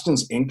 Terry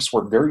Austin's inks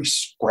were very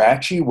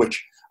scratchy,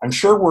 which I'm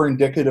sure were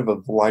indicative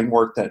of the line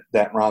work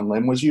that Ron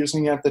Lim was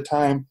using at the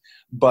time.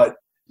 But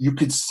you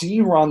could see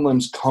Ron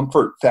Lim's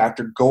comfort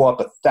factor go up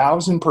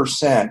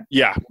 1,000%.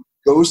 Yeah.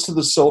 Goes to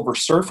the Silver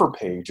Surfer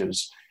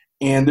pages.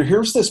 And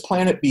here's this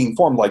planet being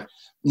formed. Like,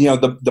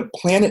 the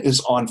planet is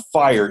on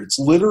fire. It's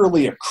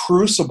literally a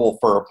crucible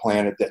for a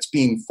planet that's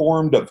being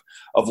formed of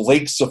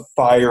lakes of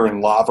fire and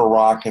lava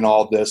rock and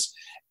all this.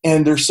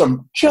 And there's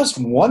some just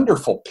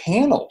wonderful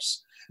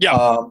panels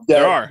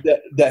there are.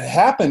 that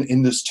happen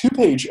in this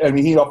 2-page. I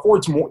mean,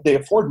 they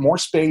afford more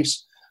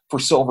space for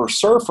Silver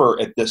Surfer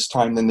at this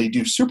time than they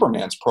do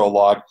Superman's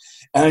prologue.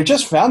 And I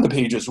just found the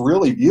pages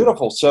really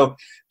beautiful. So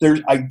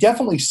I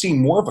definitely see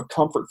more of a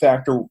comfort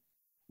factor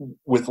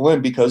with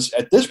Lim, because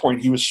at this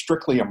point he was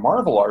strictly a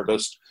Marvel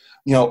artist,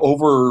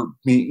 over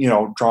me,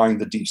 drawing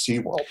the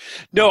DC world.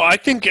 No, I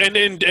think, and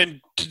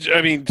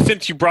I mean,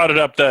 since you brought it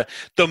up,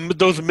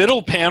 those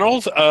middle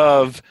panels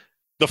of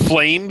the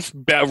flames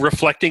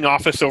reflecting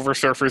off a Silver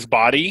Surfer's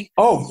body,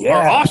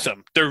 are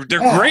awesome. They're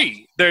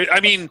great. For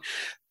a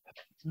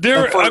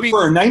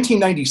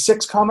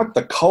 1996 comic,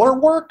 the color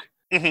work.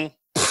 Mm-hmm.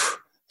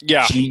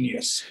 Yeah.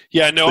 Genius.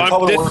 Yeah, no, the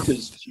color work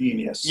is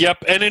genius.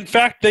 Yep, and in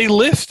fact, they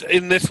list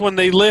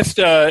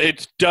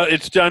it's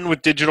done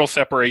with digital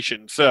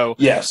separation. So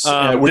yes,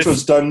 which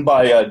was done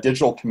by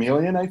Digital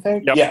Chameleon, I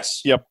think. Yep.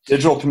 Yes. Yep.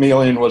 Digital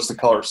Chameleon was the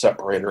color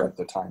separator at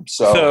the time.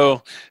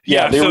 So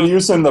they were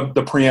using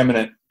the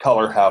preeminent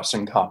color house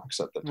in comics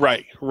at the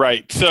time.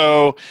 Right.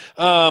 So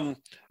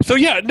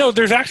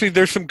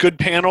there's some good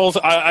panels.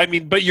 I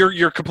mean, but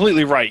you're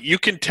completely right. You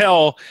can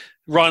tell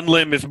Ron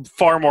Lim is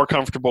far more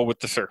comfortable with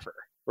the Surfer.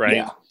 Right.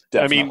 Yeah,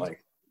 definitely.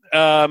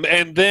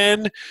 And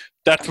then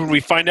that's when we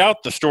find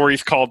out the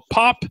story's called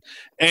Pop,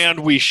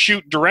 and we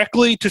shoot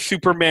directly to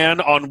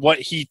Superman on what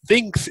he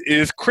thinks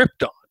is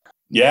Krypton.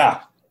 Yeah.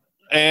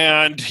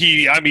 And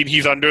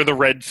he's under the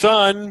red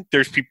sun.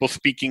 There's people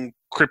speaking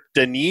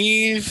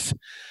Kryptonese.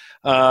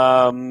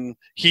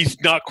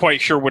 He's not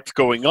quite sure what's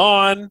going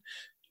on.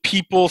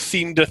 People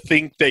seem to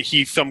think that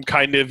he's some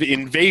kind of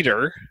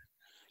invader.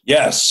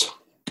 Yes.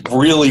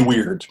 Really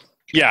weird.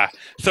 Yeah.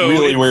 So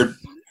really weird.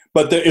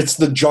 But it's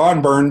the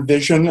John Byrne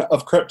vision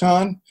of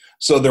Krypton.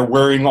 So they're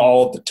wearing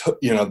all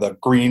the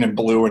green and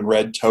blue and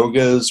red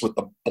togas with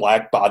the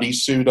black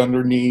bodysuit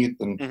underneath,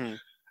 and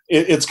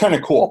it's kind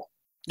of cool.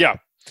 Yeah.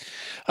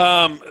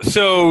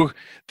 So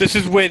this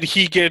is when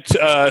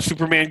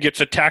Superman gets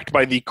attacked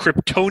by the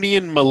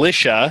Kryptonian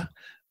militia,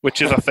 which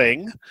is a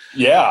thing.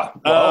 Yeah.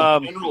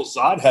 Well, General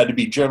Zod had to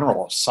be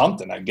general of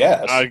something, I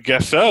guess. I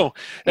guess so.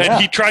 And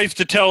he tries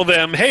to tell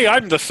them, hey,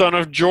 I'm the son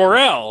of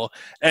Jor-El.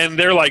 And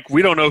they're like,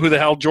 we don't know who the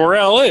hell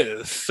Jor-El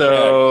is,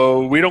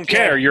 so we don't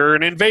care. You're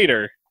an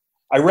invader.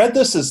 I read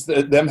this as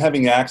them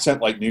having an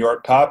accent like New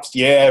York cops.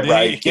 Yeah,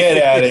 right.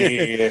 Get out of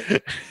here.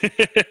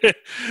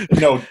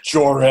 No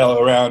Jor-El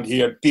around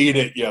here. Beat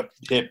it, you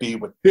hippie.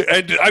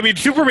 And, I mean,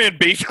 Superman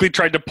basically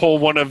tried to pull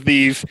one of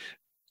these,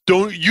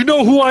 don't you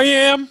know who I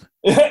am?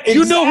 Exactly.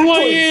 You know who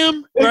I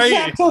am, right?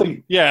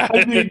 Exactly. Yeah.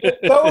 I mean,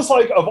 that was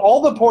like, of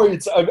all the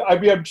points,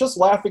 I'm just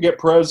laughing at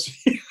Prez.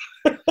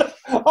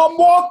 I'm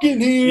walking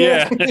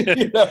here.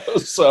 Yeah.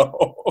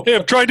 So. Hey,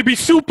 I'm trying to be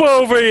super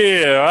over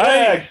here. Right?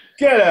 Yeah,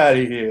 get out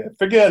of here.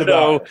 Forget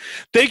about it.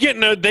 They get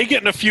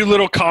in a few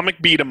little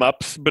comic beat 'em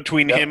ups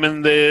between him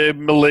and the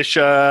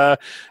militia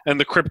and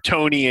the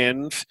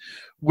Kryptonians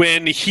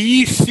when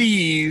he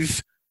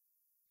sees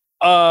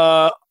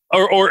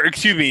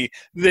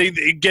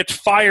it gets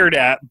fired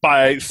at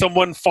by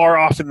someone far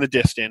off in the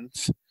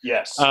distance.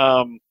 Yes.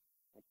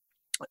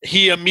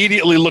 He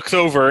immediately looks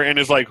over and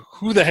is like,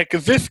 who the heck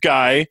is this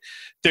guy?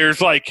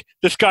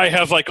 This guy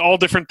has all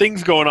different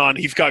things going on.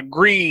 He's got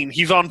green.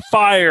 He's on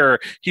fire.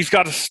 He's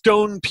got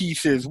stone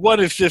pieces. What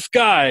is this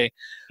guy?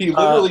 He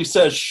literally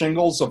says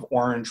shingles of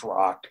orange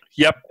rock.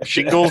 Yep.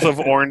 Shingles of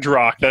orange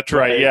rock. That's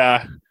right.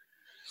 Yeah.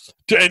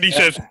 And he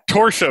says,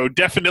 torso,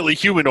 definitely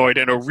humanoid,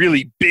 and a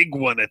really big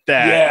one at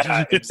that.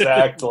 Yeah,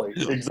 exactly.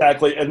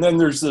 And then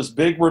there's this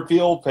big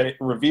reveal page.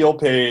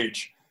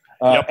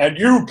 And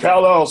you,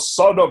 Kal-El,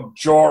 son of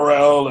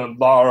Jor-El and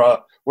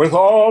Lara, with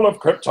all of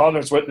Krypton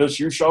as witness,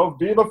 you shall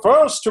be the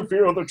first to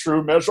feel the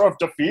true measure of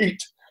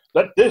defeat.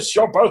 Let this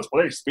your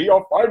birthplace be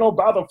your final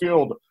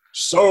battlefield.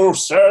 So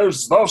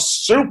says the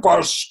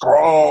Super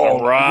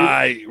Scroll.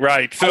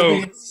 Right.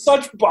 So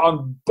such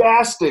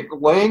bombastic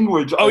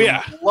language.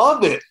 I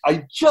love it.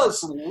 I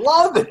just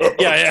love it.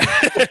 Yeah.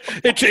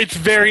 It's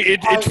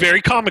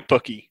very comic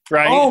booky,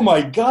 right? Oh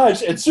my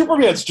gosh! And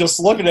Superman's just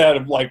looking at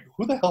him like,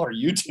 "Who the hell are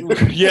you two?"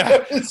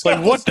 Yeah,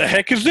 what the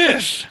heck is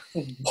this?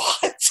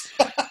 What?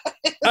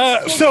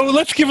 So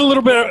let's give a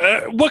little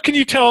bit. What can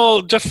you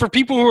tell, just for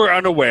people who are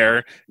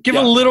unaware? Give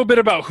a little bit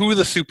about who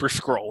the Super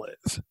Scroll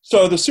is.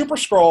 So the Super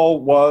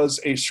Scroll was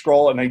a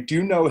Scroll, and I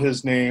do know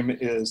his name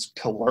is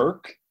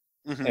Klerk,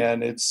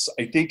 and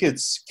I think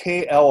it's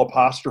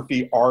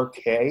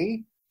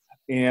KL''RK,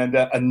 and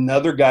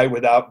another guy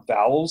without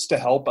vowels to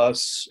help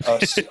us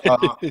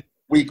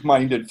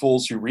weak-minded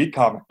fools who read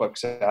comic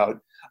books out.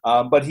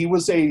 But he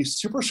was a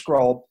Super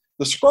Scroll.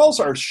 The Skrulls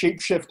are a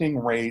shape-shifting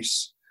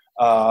race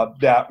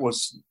that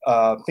was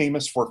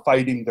famous for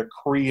fighting the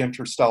Kree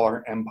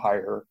Interstellar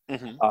Empire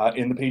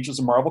in the pages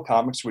of Marvel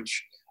Comics,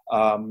 which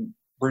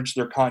bridged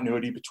their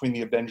continuity between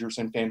the Avengers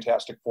and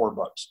Fantastic Four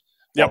books.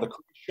 Yep. The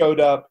Kree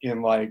showed up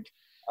in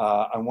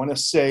I want to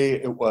say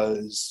it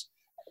was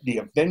the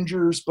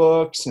Avengers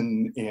books,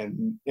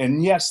 and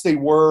yes, they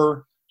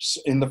were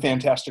in the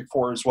Fantastic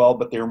Four as well,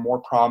 but they were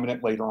more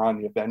prominent later on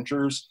in the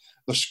Avengers.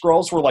 The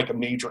Skrulls were like a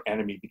major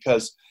enemy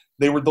because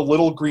they were the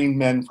little green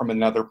men from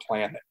another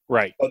planet.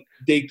 Right. But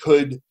they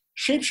could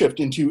shapeshift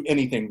into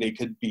anything. They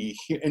could be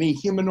any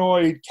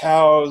humanoid,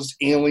 cows,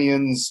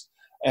 aliens,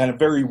 and a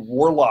very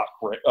warlike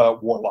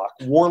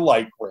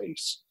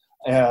race.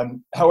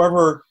 And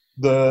however,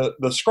 the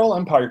Skrull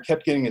Empire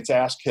kept getting its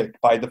ass kicked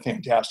by the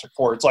Fantastic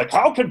Four. It's like,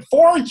 how can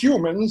 4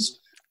 humans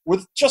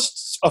with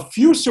just a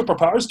few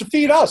superpowers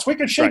defeat us? We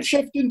could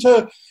shapeshift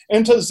into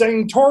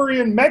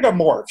Xantorian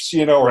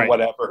megamorphs, or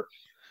whatever.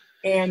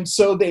 And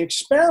so they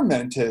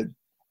experimented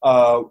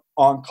on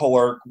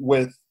K'Lurk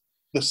with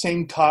the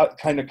same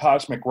kind of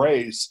cosmic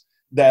rays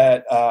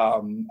that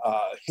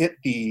hit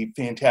the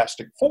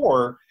Fantastic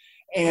Four,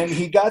 and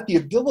he got the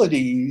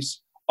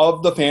abilities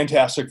of the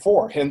Fantastic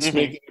Four, hence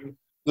making him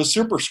the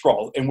Super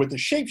Skrull. And with the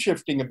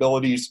shape-shifting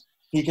abilities,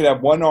 he could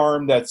have one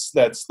arm that's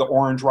the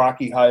orange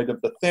rocky hide of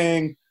the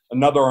Thing,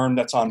 another arm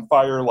that's on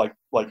fire like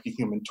the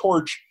Human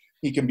Torch.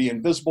 He can be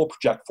invisible,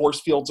 project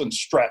force fields, and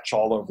stretch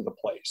all over the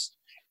place,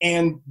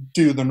 and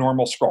do the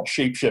normal Skrull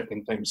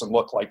shape-shifting things and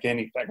look like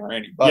anything or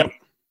anybody. Yep.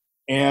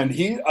 And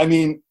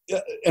and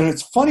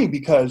it's funny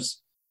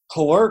because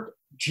K'Lurk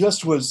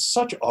just was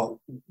such a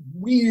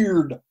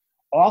weird,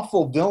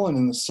 awful villain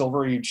in the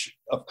Silver Age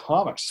of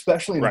comics,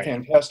 especially in the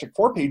Fantastic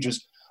Four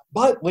pages.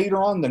 But later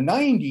on in the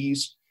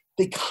 90s,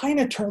 they kind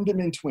of turned him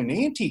into an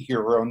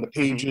anti-hero in the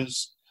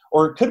pages,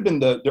 or it could have been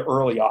the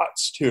early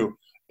aughts too,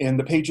 in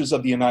the pages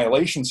of the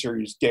Annihilation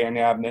series, Dan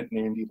Abnett and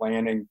Andy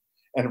Lanning,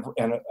 and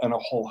a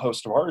whole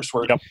host of artists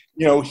where,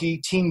 he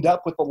teamed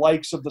up with the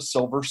likes of the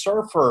Silver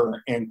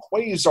Surfer and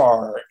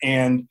Quasar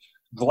and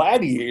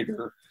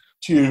Gladiator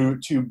to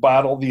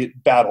battle the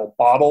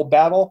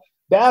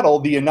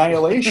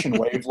Annihilation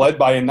Wave, led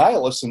by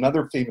Annihilus,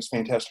 another famous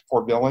Fantastic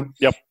Four villain.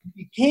 Yep.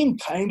 He became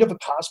kind of a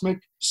cosmic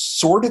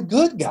sort of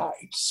good guy.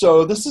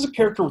 So this is a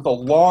character with a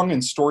long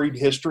and storied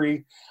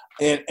history.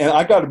 And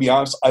I got to be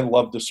honest, I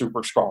love the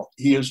Super Skrull.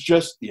 He is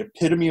just the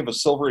epitome of a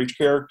Silver Age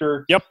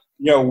character. Yep.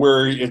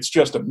 Where it's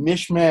just a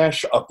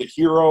mishmash of the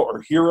hero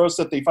or heroes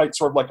that they fight,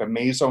 sort of like a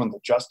Mazo in the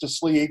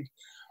Justice League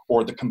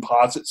or the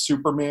composite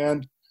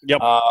Superman. Yep.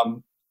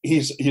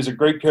 He's a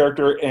great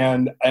character,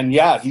 and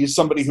he's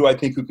somebody who I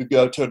think who could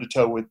go toe to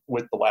toe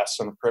with the Last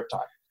Son of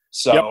Krypton.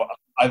 So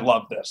I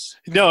love this.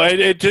 No,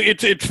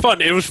 it's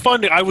fun. It was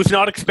fun. I was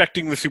not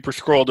expecting the Super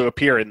Skrull to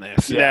appear in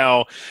this.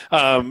 Yeah.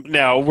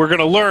 Now we're going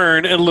to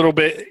learn a little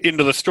bit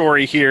into the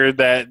story here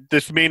that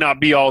this may not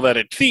be all that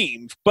it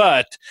seems,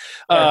 but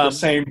at the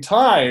same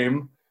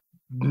time,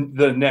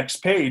 the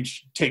next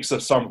page takes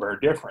us somewhere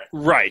different.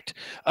 Right.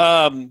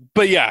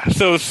 But yeah,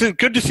 so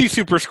good to see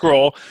Super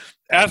Skrull.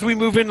 As we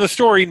move into the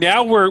story,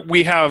 now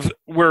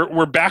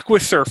we're back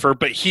with Surfer,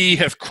 but he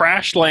has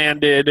crash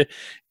landed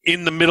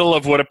in the middle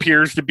of what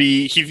appears to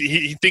be,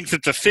 he thinks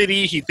it's a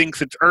city, he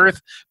thinks it's Earth,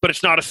 but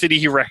it's not a city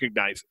he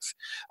recognizes.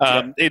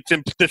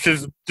 This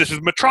is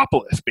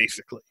Metropolis,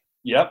 basically.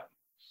 Yep.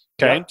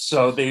 Okay. Yep.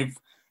 So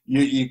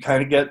you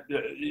kind of get,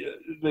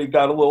 they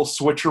got a little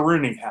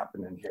switcheroony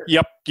happening here.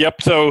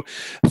 Yep. So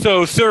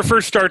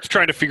Surfer starts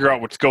trying to figure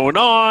out what's going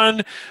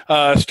on,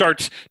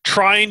 starts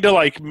trying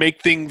to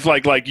make things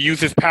like use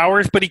his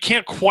powers, but he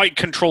can't quite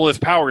control his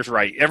powers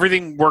right.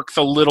 Everything works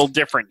a little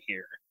different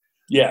here.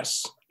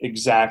 Yes,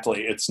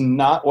 exactly. It's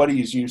not what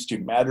he's used to.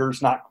 Matter's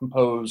not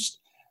composed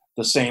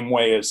the same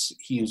way as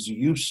he is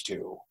used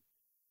to.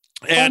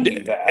 And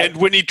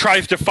when he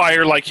tries to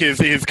fire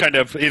his kind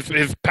of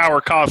his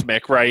power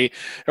cosmic, right?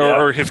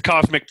 Or his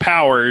cosmic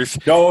powers.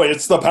 No,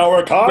 it's the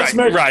power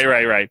cosmic.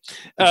 Right.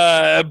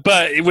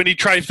 But when he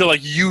tries to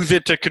use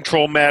it to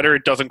control matter,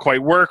 it doesn't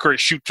quite work, or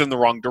it shoots in the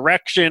wrong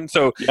direction.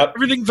 So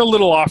everything's a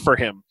little off for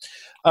him.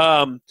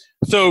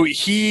 So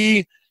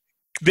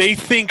they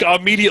think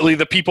immediately,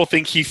 the people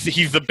think he's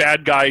the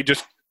bad guy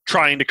just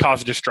trying to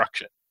cause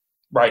destruction.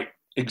 Right,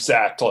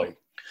 exactly.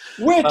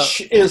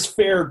 Which is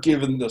fair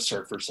given the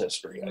Surfer's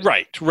history.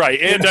 Right.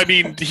 And I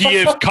mean, he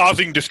is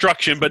causing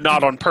destruction, but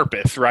not on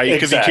purpose, right?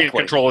 Because he can't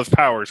control his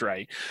powers,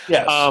 right?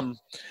 Yes.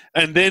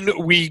 And then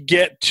we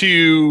get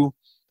to,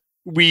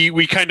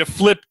 we kind of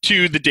flip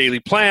to the Daily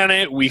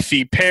Planet. We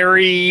see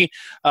Perry.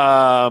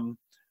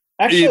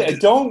 Actually, I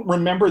don't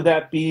remember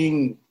that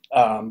being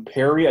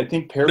Perry. I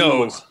think Perry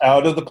was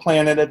out of the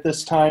planet at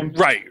this time.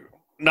 Right.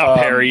 Not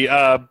Perry.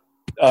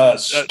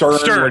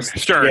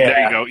 Stern.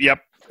 There you go.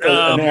 Yep.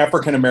 An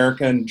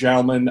African-American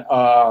gentleman,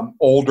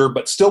 older,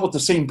 but still with the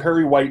same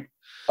Perry White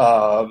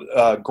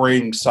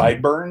graying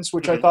sideburns,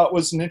 which I thought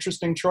was an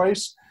interesting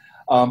choice.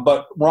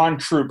 But Ron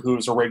Troop, who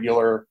was a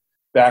regular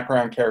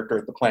background character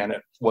at the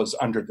planet, was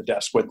under the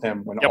desk with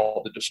him when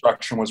all the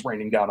destruction was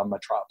raining down on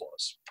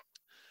Metropolis.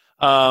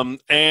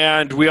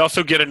 And we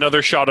also get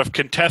another shot of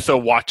Contessa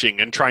watching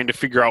and trying to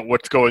figure out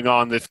what's going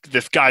on.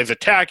 This guy's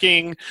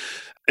attacking.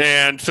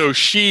 And so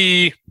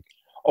she...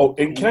 Oh,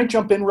 and can I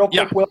jump in real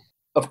quick, Will?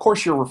 Of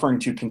course you're referring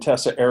to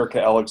Contessa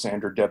Erica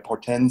Alexander de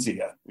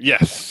Portenzia.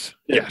 Yes.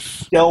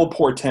 Del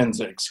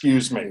Portenza,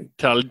 excuse me.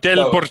 Del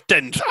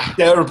Portenza.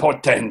 Del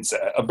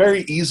Portenza, a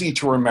very easy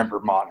to remember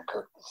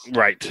moniker.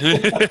 Right.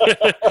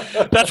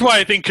 That's why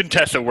I think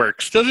Contessa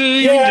works. You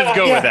can just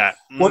go with that.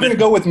 We're going to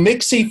go with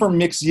Mixie for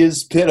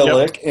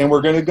Mxyzptlk, and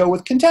we're going to go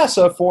with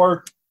Contessa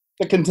for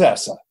the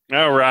Contessa.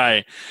 All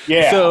right.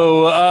 Yeah.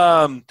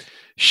 So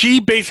she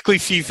basically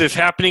sees this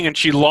happening, and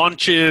she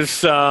launches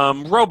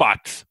some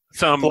robots,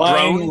 some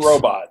Flying drones,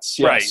 robots,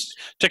 yes. right,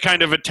 to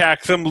kind of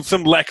attack some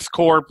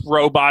LexCorp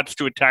robots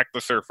to attack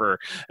the Surfer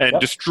and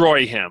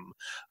destroy him.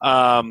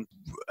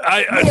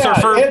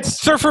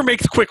 Surfer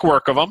makes quick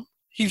work of them.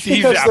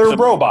 Because they're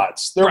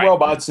robots. They're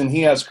robots, and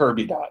he has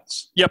Kirby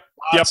dots. Yep.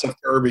 Lots of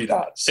Kirby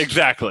dots.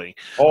 Exactly.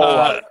 A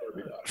lot of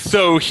Kirby dots.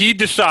 So he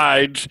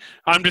decides,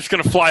 I'm just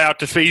going to fly out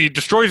to space. He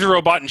destroys a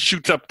robot and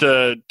shoots up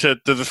to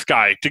the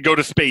sky to go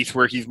to space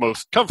where he's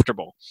most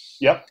comfortable.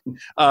 Yep.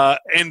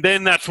 And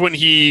then that's when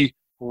he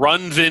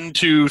runs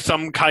into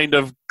some kind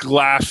of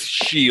glass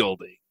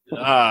shielding.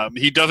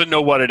 He doesn't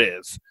know what it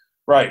is.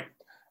 Right.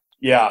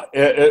 Yeah,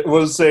 it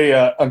was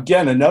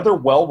again another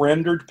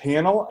well-rendered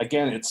panel.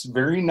 Again, it's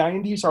very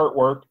 90s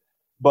artwork,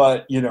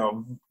 but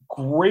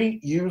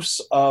great use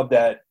of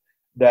that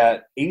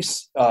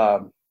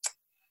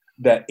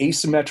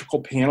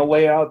asymmetrical panel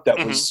layout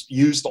that was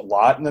used a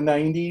lot in the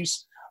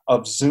 90s,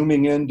 of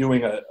zooming in,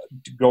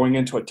 going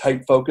into a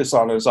tight focus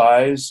on his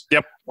eyes.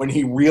 Yep. When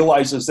he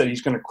realizes that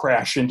he's going to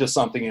crash into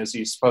something as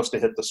he's supposed to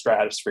hit the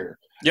stratosphere.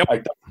 Yep. I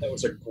thought that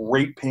was a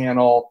great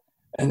panel.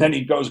 And then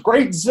he goes,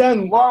 great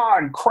Zen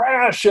Lon,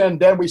 crash, and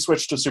then we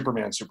switch to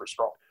Superman Super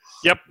Skrull.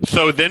 Yep.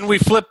 So then we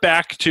flip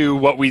back to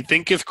what we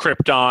think is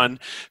Krypton.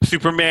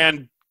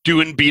 Superman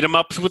doing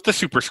beat-em-ups with the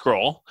Super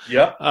Skrull.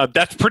 Yep.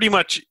 That's pretty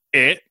much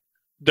it.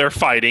 They're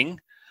fighting.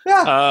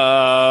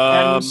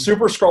 Yeah. And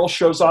Super Skrull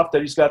shows off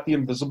that he's got the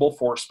invisible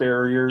force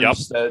barriers. Yep.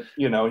 That,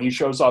 he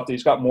shows off that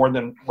he's got more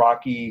than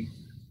rocky,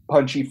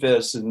 punchy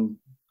fists and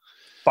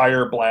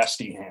fire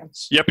blasty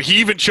hands. Yep. He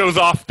even shows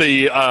off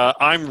the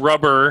I'm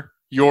rubber,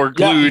 your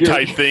glue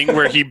type thing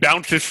where he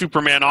bounces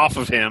Superman off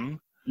of him.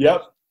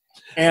 Yep.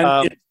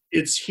 And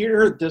it's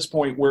here at this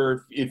point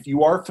where if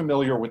you are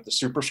familiar with the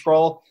Super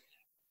Skrull,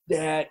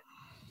 that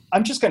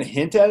I'm just going to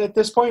hint at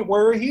this point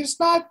where he's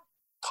not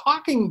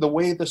talking the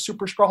way the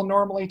Super Skrull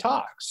normally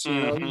talks.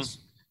 He's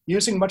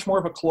using much more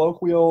of a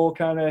colloquial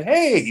kind of,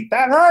 hey,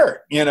 that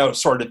hurt,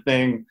 sort of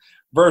thing.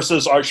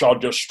 Versus, I shall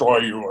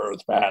destroy you,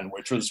 Earthman,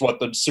 which was what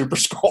the Super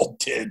Skrull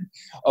did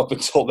up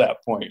until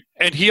that point.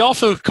 And he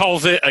also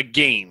calls it a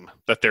game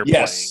that they're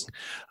playing.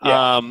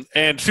 Yeah.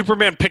 And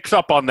Superman picks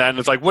up on that and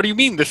is like, what do you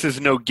mean this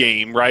is no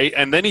game, right?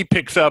 And then he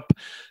picks up,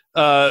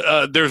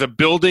 there's a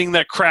building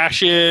that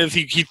crashes.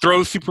 He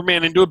throws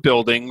Superman into a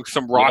building.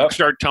 Some rocks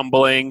start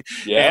tumbling.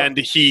 And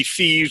he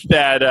sees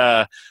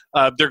that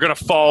they're going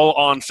to fall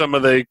on some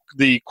of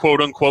the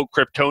quote-unquote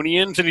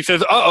Kryptonians. And he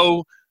says,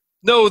 uh-oh,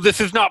 no, this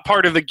is not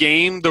part of the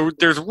game.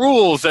 There's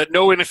rules that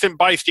no innocent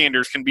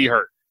bystanders can be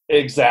hurt.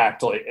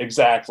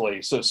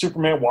 Exactly. So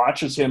Superman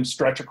watches him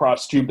stretch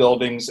across two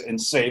buildings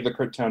and save the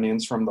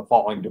Kryptonians from the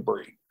falling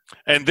debris.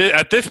 And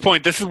at this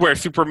point, this is where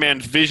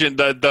Superman's vision,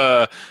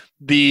 the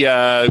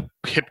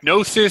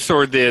hypnosis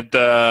or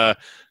the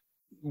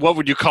what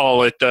would you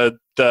call it? The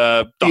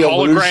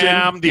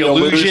hologram, the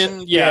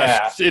illusion.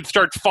 Yeah, it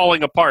starts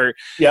falling apart.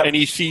 Yep. And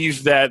he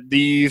sees that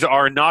these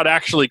are not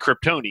actually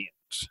Kryptonians.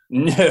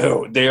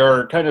 No, they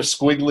are kind of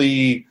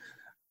squiggly,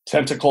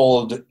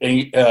 tentacled,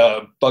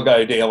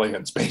 bug-eyed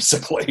aliens,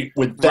 basically,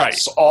 with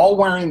vests, all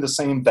wearing the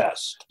same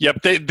vest.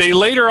 Yep, they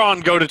later on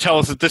go to tell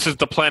us that this is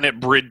the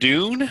planet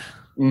Bridoon.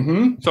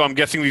 Mm-hmm. So I'm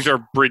guessing these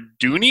are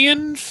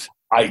Bridunians?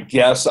 I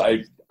guess.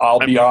 I'll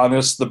be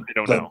honest, the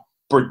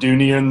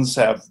Bridoonians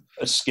have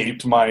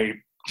escaped my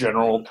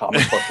general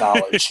comic book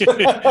knowledge.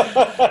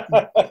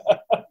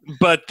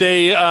 But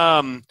they...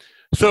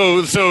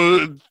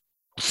 So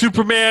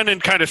Superman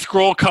and kind of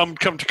Skrull come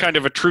to kind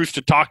of a truce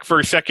to talk for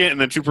a second, and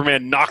then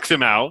Superman knocks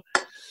him out.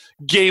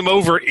 Game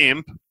over,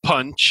 imp,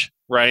 punch,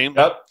 right?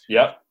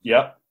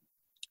 Yep.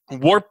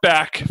 Flip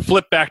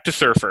back to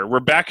Surfer.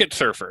 We're back at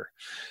Surfer.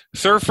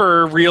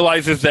 Surfer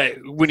realizes that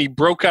when he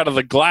broke out of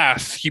the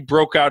glass, he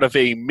broke out of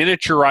a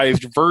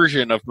miniaturized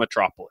version of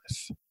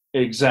Metropolis.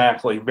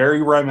 Exactly.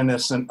 Very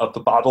reminiscent of the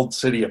bottled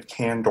city of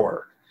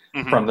Kandor.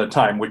 From the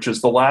time, which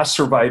is the last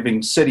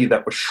surviving city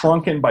that was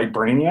shrunken by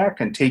Brainiac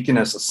and taken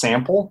as a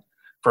sample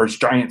for his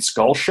giant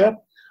skull ship.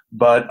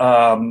 But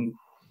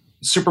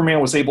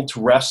Superman was able to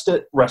wrest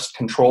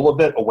control of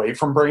it away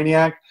from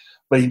Brainiac,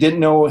 but he didn't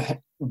know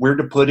where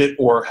to put it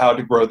or how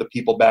to grow the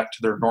people back to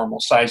their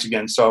normal size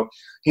again. So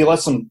he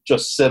lets them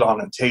just sit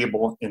on a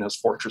table in his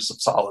Fortress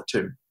of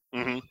Solitude,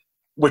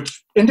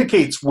 which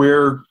indicates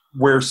where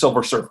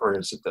Silver Surfer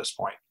is at this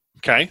point.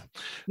 Okay.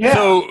 Yeah.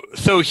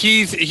 So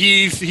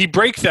he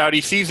breaks out.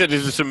 He sees that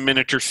it's a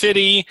miniature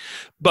city,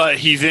 but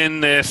he's in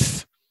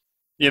this,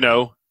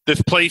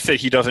 this place that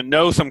he doesn't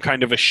know, some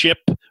kind of a ship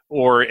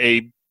or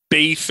a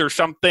base or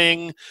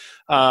something,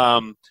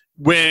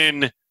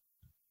 when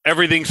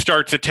everything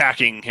starts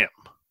attacking him.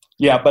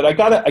 Yeah, but I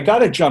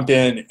gotta jump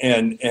in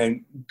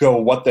and go,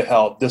 what the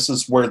hell? This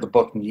is where the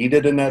book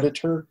needed an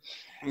editor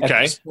at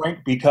this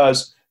point,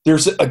 because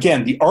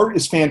the art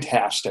is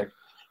fantastic.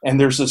 And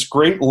there's this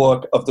great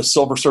look of the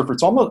Silver Surfer.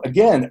 It's almost,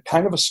 again,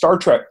 kind of a Star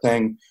Trek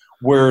thing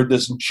where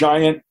this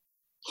giant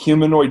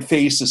humanoid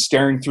face is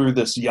staring through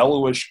this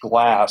yellowish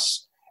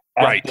glass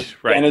Right, the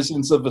right.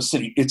 denizens of the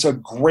city. It's a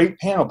great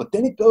panel, but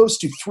then it goes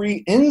to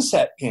 3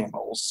 inset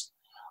panels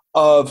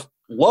of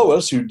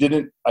Lois, who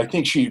didn't, I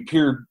think she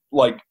appeared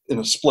like in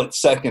a split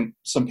second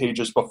some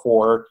pages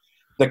before,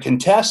 the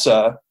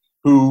Contessa,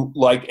 who,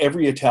 like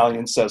every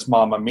Italian, says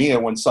Mamma Mia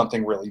when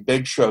something really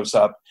big shows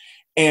up,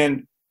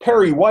 and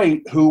Perry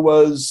White, who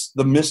was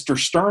the Mr.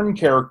 Stern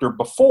character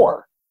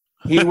before.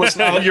 He was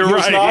not, You're he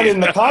was right. not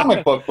in the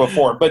comic book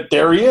before, but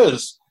there he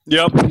is.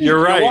 Yep,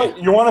 you're right.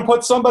 You want to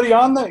put somebody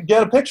on that,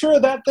 get a picture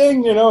of that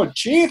thing,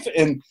 Chief,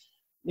 and,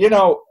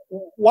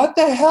 what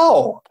the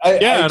hell? I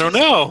don't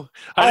know.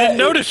 I didn't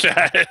notice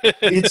that.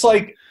 It's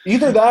like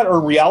either that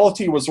or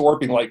reality was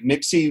warping. Like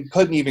Mxyzptlk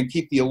couldn't even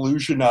keep the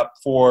illusion up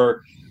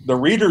for the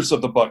readers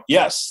of the book.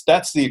 Yes,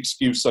 that's the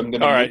excuse I'm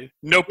going to All right,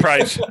 no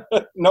prize.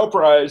 No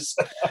prize.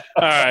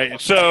 All right,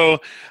 so,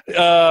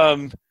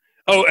 and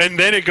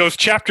then it goes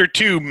chapter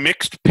 2,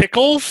 mixed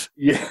pickles?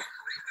 Yeah.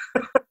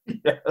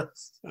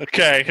 Yes.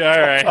 Okay, all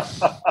right.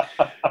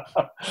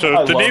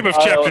 So the name of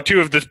chapter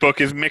 2 of this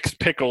book is Mixed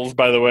Pickles,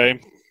 by the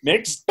way.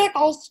 Mixed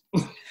pickles.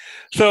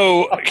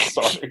 So,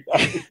 Sorry.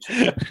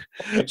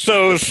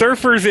 So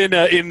Surfer's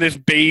in this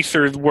base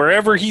or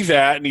wherever he's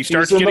at, and he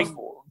starts getting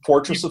the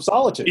Fortress of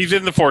Solitude. He's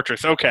in the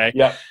fortress. Okay.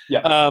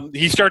 Yeah.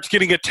 He starts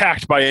getting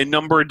attacked by a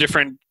number of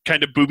different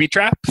kind of booby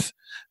traps,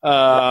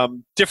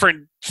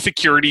 different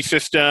security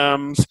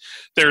systems.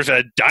 There's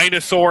a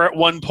dinosaur at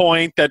one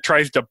point that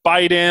tries to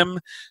bite him.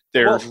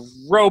 There's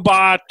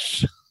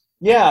robots.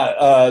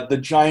 Yeah, the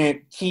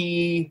giant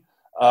key.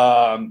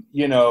 And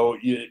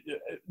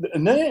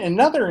then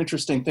another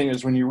interesting thing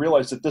is when you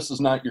realize that this is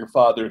not your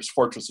father's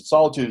Fortress of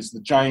Solitude, is the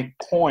giant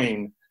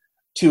coin,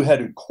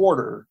 2-headed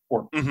quarter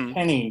or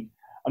penny.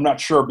 I'm not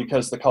sure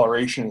because the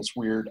coloration is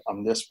weird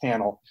on this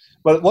panel,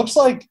 but it looks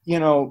like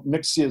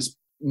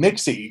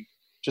Mxyzptlk,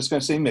 just going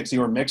to say Mxyzptlk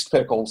or Mixed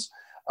Pickles,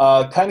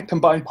 kind of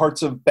combined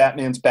parts of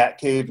Batman's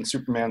Batcave and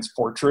Superman's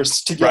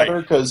Fortress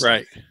together, because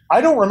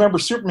I don't remember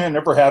Superman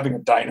ever having a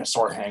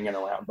dinosaur hanging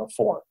around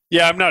before.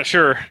 Yeah, I'm not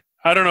sure.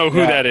 I don't know who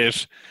that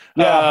is.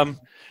 Yeah.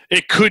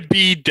 It could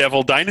be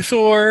Devil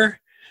Dinosaur.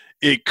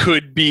 It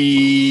could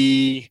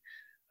be...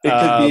 It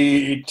could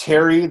be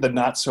Terry, the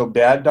not so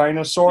bad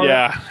dinosaur.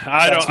 Yeah,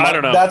 I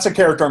don't know. That's a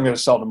character I'm going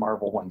to sell to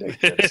Marvel one day.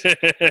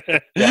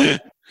 Yeah.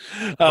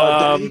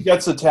 But then he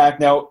gets attacked.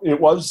 Now, it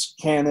was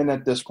canon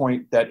at this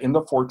point that in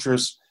the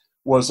fortress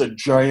was a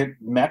giant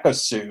mecha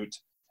suit,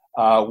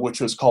 which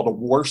was called a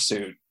war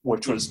suit,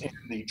 which was in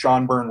the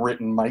John Byrne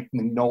written, Mike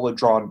Mignola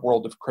drawn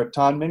World of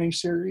Krypton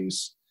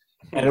miniseries.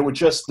 And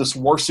this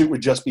war suit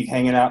would just be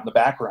hanging out in the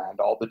background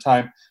all the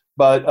time.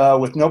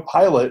 But with no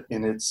pilot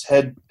in its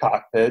head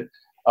cockpit,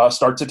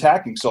 starts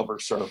attacking Silver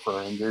Surfer,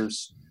 and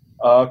there's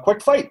a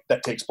quick fight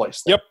that takes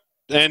place there. Yep,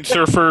 and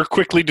Surfer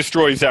quickly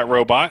destroys that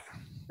robot.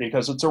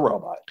 Because it's a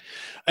robot.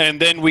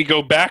 And then we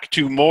go back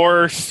to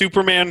more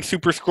Superman,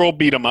 Super Skrull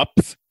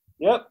beat-em-ups.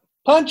 Yep,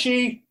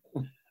 punchy.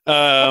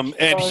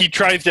 And he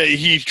tries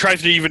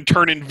to even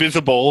turn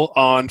invisible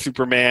on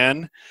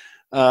Superman,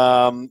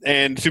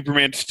 and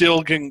Superman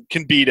still can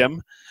beat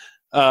him.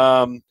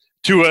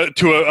 To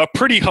a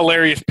pretty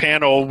hilarious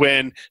panel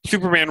when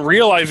Superman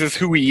realizes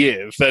who he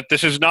is, that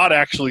this is not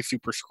actually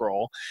Super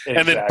Skrull,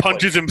 and then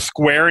punches him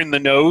square in the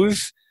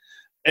nose,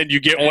 and you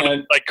get one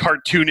of like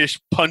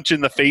cartoonish punch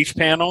in the face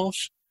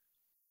panels.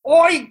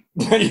 Oi!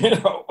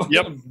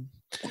 Yep.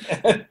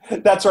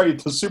 That's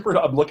right.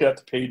 I'm looking at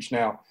the page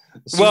now.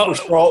 Super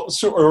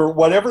Skrull, or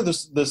whatever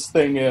this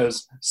thing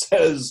is,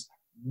 says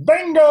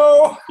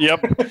bingo.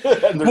 Yep.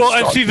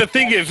 And see, the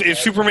thing is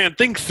Superman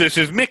thinks this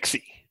is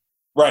Mxyzptlk.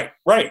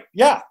 Right.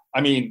 Yeah.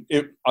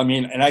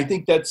 And I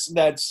think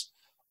that's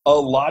a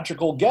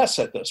logical guess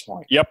at this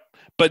point. Yep.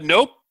 But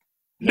nope.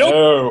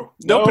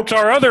 It's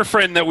our other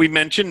friend that we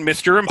mentioned,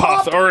 Mr.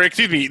 Impossible, or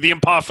excuse me, the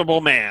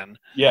Impossible Man.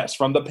 Yes,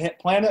 from the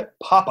planet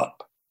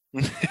Pop-Up.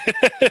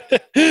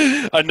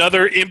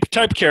 Another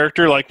imp-type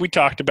character, like we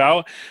talked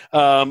about,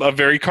 a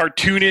very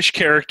cartoonish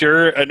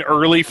character, an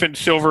early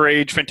Silver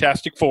Age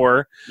Fantastic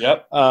Four.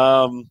 Yep.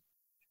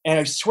 And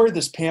I swear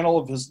the panel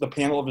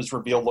of his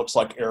reveal looks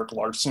like Eric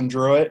Larson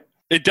drew it.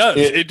 It does.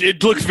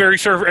 It looks very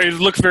It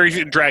looks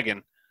very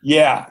Dragon.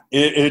 Yeah,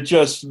 it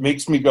just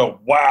makes me go,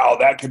 wow,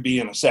 that could be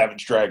in a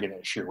Savage Dragon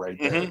issue right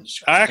there.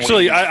 Mm-hmm.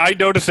 I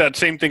noticed that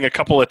same thing a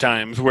couple of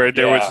times where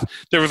there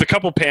was a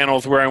couple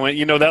panels where I went,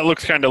 that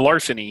looks kind of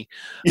Larceny.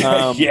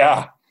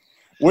 Yeah.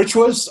 Which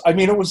was,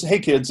 it was, hey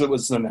kids, it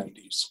was the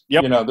 90s.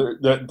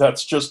 Yep.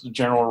 That's just a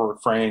general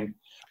refrain.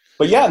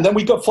 But yeah, and then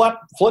we go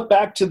flip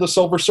back to the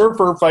Silver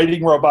Surfer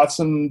fighting robots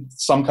in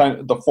some kind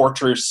of the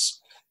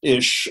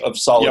fortress-ish of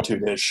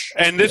Solitude-ish.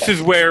 Yep. And this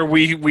is where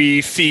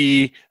we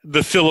see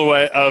the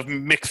silhouette of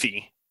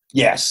Mxyzptlk.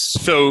 Yes.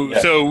 So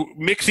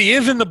Mxyzptlk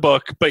is in the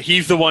book, but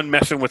he's the one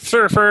messing with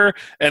Surfer,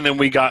 and then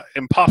we got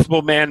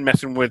Impossible Man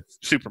messing with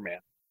Superman.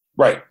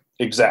 Right,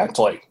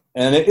 exactly.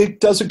 And it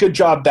does a good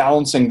job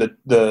balancing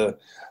the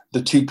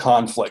two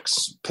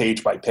conflicts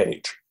page by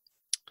page.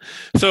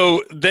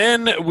 So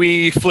then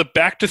we flip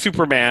back to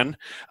Superman,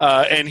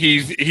 and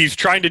he's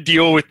trying to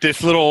deal with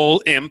this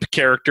little imp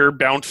character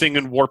bouncing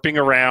and warping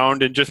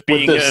around and just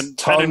being with his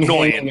tongue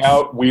hanging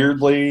out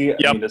weirdly. Yep.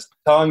 I mean, his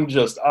tongue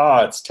just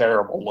it's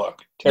terrible. Look,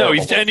 terrible.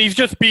 No, he's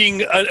just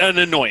being an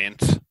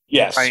annoyance.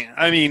 Yes, right?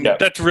 I mean,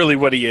 that's really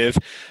what he is.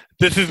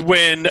 This is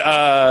when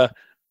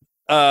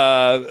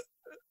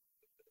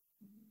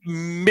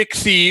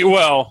Mxyzptlk.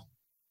 Well,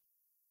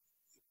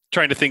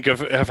 trying to think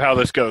of how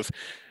this goes.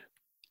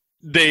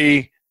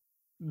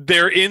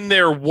 They're in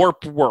their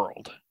warp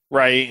world,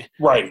 right?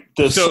 Right.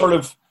 The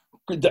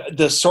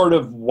sort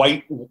of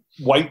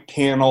white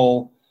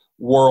panel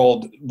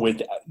world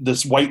with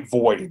this white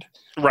void.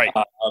 Right.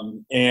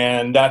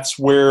 And that's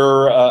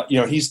where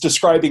he's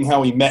describing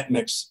how he met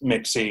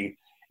Mxyzptlk,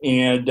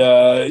 and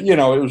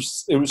it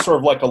was sort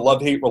of like a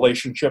love-hate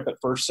relationship at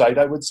first sight,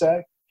 I would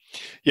say.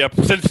 Yep.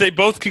 Since they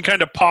both can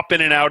kind of pop in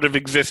and out of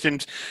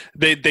existence,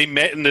 they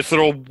met in this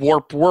little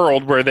warp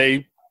world where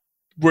they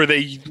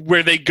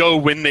go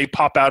when they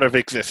pop out of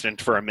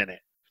existence for a minute.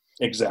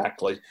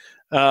 Exactly.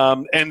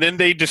 And then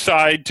they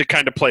decide to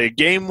kind of play a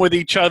game with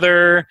each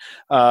other,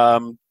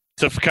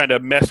 to kind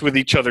of mess with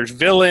each other's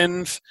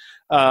villains,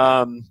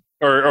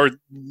 or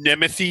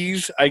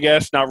nemesis, I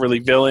guess, not really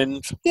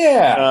villains.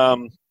 Yeah.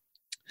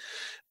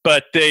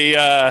 But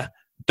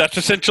that's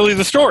essentially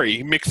the story.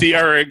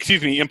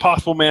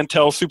 Impossible Man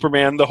tells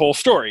Superman the whole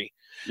story.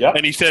 Yep.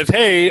 And he says,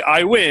 "Hey,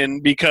 I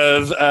win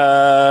because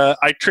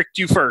I tricked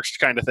you first,"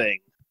 kind of thing.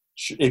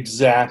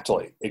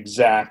 Exactly.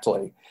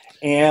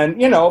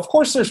 And, of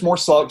course, there's more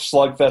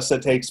slugfest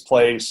that takes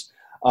place.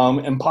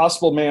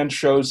 Impossible Man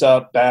shows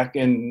up back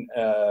in,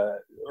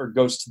 or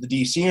goes to the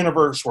DC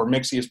universe where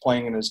Mxyzptlk is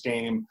playing in his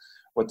game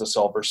with the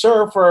Silver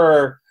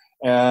Surfer.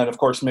 And, of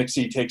course,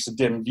 Mxyzptlk takes a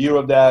dim view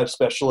of that,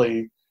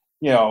 especially,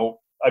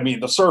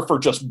 the Surfer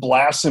just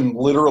blasts him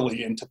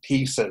literally into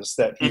pieces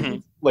that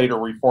he later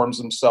reforms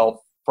himself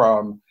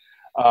from.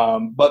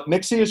 But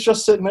Mxyzptlk is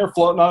just sitting there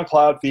floating on a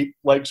cloud, feet,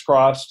 legs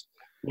crossed,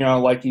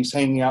 like he's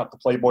hanging out at the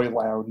Playboy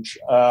Lounge,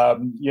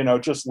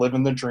 just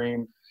living the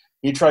dream.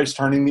 He tries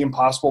turning the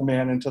Impossible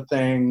Man into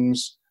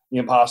things. The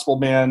Impossible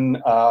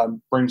Man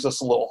brings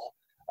us a little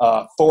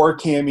Thor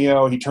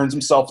cameo. He turns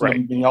himself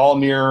into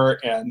Mjolnir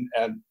and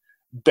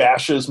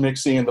bashes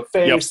Mxyzptlk in the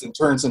face and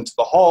turns into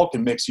the Hulk,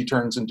 and Mxyzptlk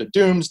turns into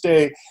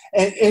Doomsday.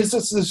 And it's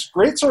just this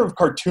great sort of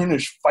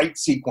cartoonish fight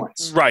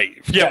sequence. Right.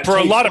 Yeah, for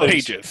a lot of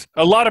pages.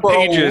 A lot of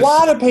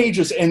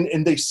pages.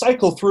 And they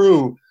cycle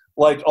through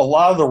like a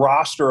lot of the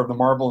roster of the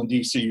Marvel and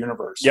DC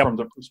universe from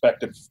the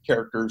perspective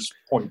characters'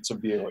 points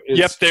of view.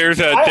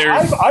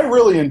 I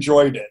really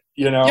enjoyed it.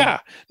 Yeah.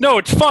 No,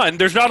 it's fun.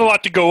 There's not a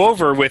lot to go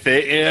over with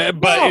it,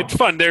 but it's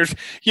fun. There's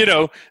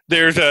a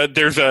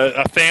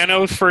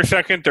Thanos for a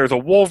second. There's a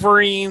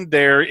Wolverine.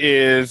 There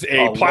is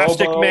a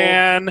Plastic Lobo.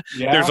 Man.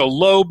 Yeah. There's a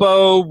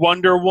Lobo,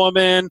 Wonder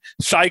Woman,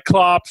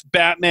 Cyclops,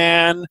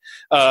 Batman,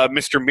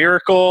 Mr.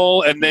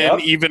 Miracle, and then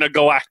even a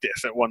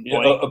Galactus at one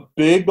point. A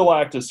big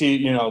Galactus.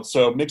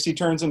 So Mxyzptlk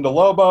turns into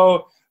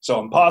Lobo.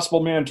 So Impossible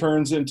Man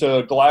turns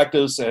into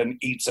Galactus and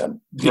eats him.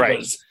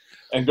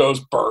 And goes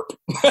burp.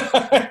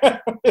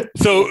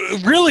 So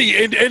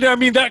really, and I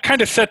mean, that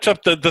kind of sets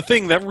up the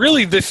thing that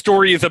really this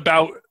story is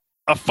about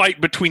a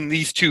fight between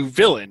these two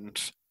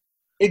villains.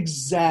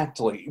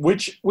 Exactly.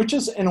 Which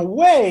is, in a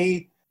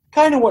way,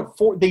 kind of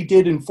what they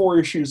did in 4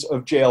 issues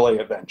of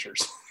JLA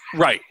Adventures.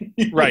 Right.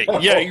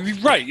 Yeah,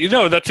 right.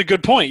 That's a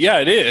good point. Yeah,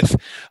 it is.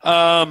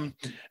 And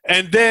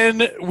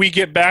then we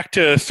get back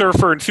to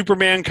Surfer and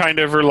Superman kind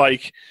of are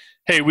like,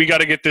 hey, we got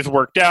to get this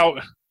worked out.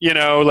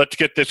 Let's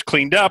get this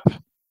cleaned up.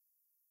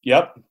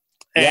 Yep.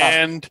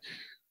 And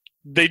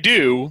they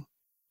do.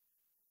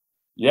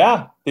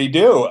 Yeah, they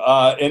do.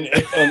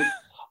 And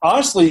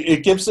honestly,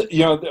 it gives,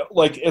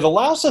 it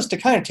allows us to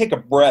kind of take a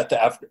breath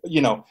after,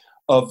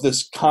 of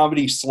this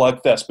comedy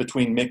slugfest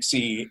between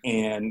Mxyzptlk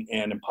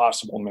and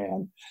Impossible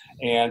Man.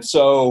 And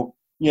so,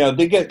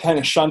 they get kind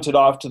of shunted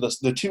off to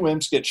the two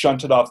imps get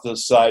shunted off to the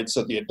side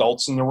so the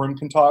adults in the room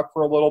can talk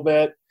for a little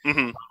bit.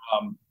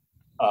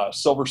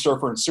 Silver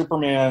Surfer and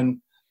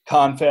Superman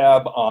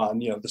confab on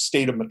the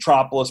state of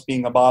Metropolis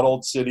being a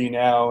bottled city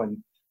now,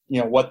 and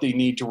what they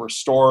need to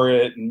restore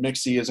it, and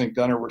Mxyzptlk isn't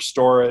going to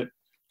restore it.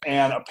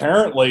 And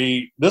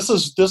apparently this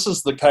is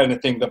the kind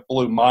of thing that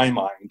blew my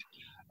mind.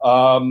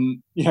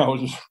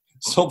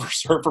 Silver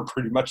Surfer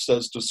pretty much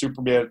says to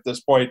Superman at this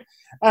point,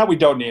 we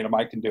don't need him,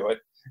 I can do it.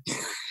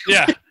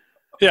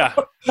 Yeah.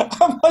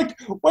 I'm like,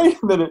 wait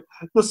a minute.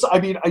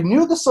 I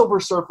knew the Silver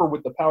Surfer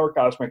with the power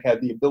cosmic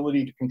had the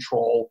ability to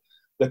control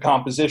the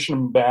composition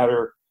of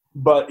matter,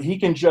 but he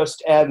can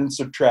just add and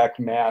subtract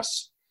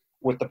mass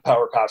with the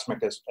power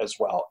cosmic as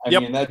well. I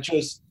mean, that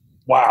just,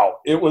 wow.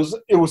 It was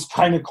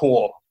kind of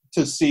cool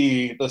to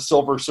see the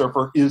Silver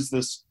Surfer is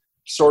this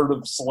sort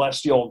of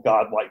celestial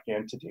godlike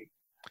entity.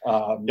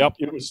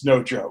 It was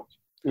no joke.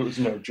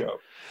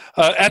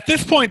 At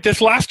this point,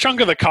 this last chunk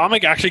of the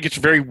comic actually gets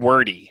very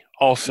wordy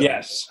also.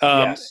 Yes.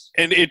 And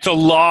it's a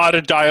lot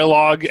of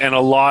dialogue and a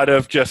lot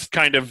of just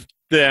kind of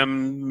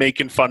them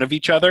making fun of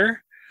each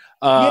other.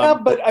 Yeah,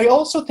 but I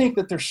also think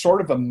that there's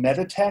sort of a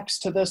meta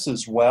text to this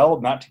as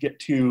well, not to get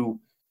too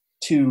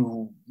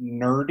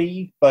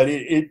nerdy, but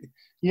it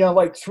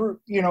like through,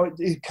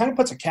 it kind of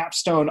puts a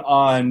capstone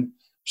on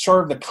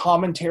sort of the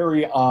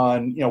commentary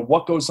on,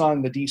 what goes on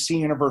in the DC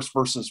universe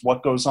versus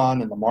what goes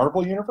on in the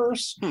Marvel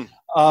universe.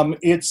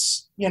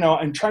 It's,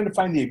 I'm trying to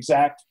find the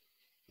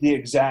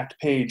exact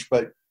page,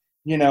 but,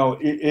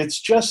 it's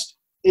just,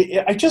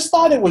 I just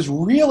thought it was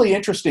really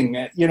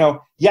interesting.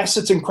 Yes,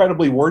 it's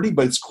incredibly wordy,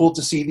 but it's cool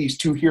to see these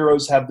two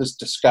heroes have this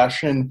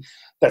discussion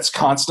that's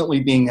constantly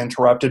being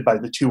interrupted by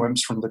the two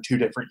imps from the two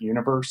different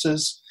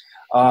universes.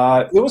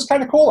 It was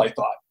kind of cool, I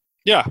thought.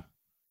 Yeah.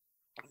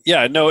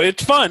 Yeah, no,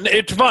 it's fun.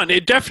 It's fun.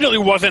 It definitely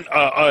wasn't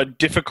a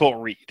difficult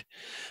read.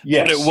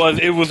 Yes. But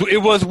it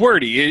was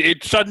wordy.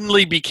 It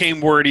suddenly became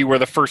wordy where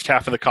the first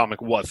half of the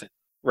comic wasn't,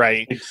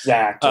 right?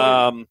 Exactly.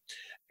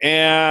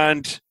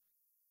 And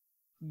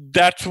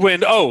that's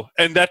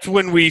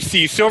when we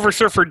see Silver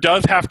Surfer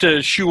does have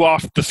to shoo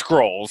off the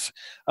Skrulls.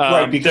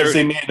 Right, because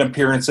they made an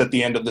appearance at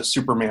the end of the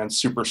Superman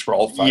Super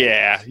Skrull fight.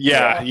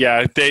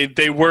 Yeah.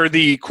 They were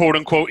the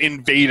quote-unquote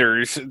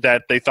invaders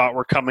that they thought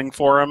were coming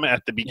for him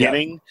at the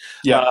beginning.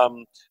 Yeah.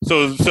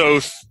 So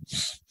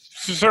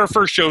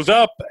Surfer shows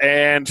up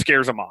and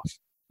scares him off.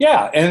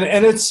 Yeah,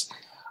 and it's,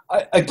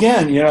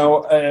 again,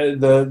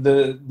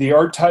 the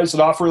art ties it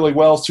off really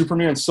well.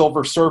 Superman and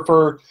Silver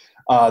Surfer,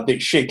 they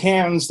shake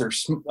hands.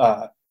 There's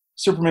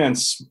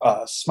Superman's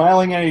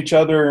smiling at each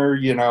other.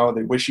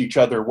 They wish each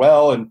other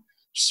well, and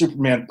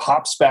Superman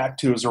pops back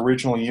to his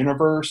original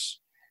universe,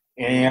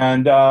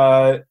 and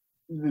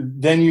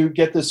then you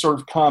get this sort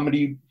of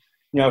comedy.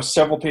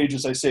 Several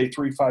pages. I say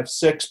 3, 5,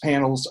 6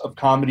 panels of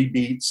comedy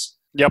beats.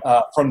 Yep.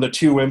 From the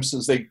two imps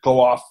as they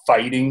go off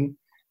fighting.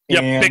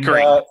 Yep. And,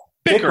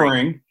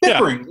 Bickering.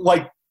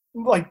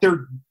 Like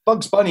they're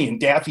Bugs Bunny and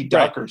Daffy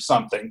Duck or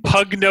something.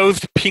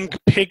 Pug-nosed pink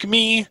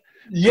pygmy.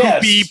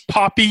 Yes. Poopy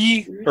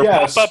Poppy. Or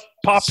yes. Pop-up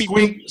Poppy.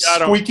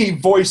 Squeaky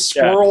voice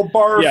squirrel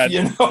barf.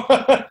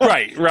 Yeah.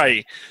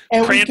 Right.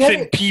 And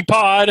Prancing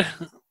Peapod.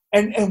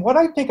 And what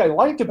I think I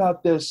liked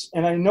about this,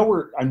 and I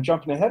know I'm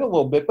jumping ahead a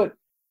little bit, but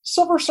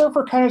Silver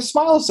Surfer kind of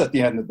smiles at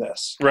the end of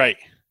this. Right.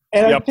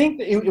 And I think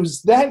that it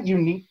was that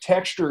unique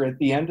texture at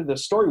the end of the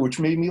story which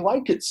made me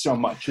like it so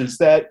much, is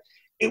that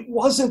it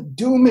wasn't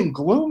doom and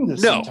gloom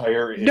this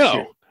entire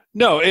issue.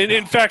 No. And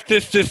in fact,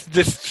 this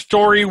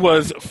story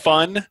was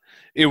fun.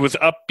 It was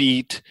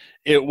upbeat.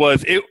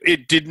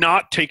 It did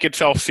not take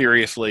itself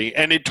seriously,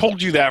 and it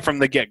told you that from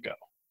the get-go,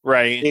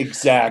 right?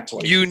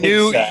 Exactly. You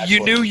knew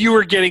you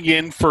were getting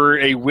in for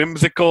a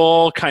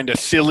whimsical, kind of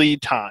silly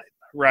time.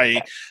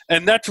 Right.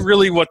 And that's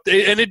really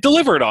and it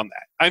delivered on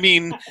that. I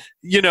mean,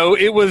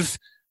 it was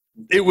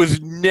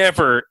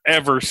never,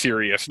 ever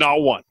serious.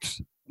 Not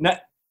once.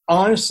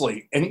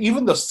 Honestly. And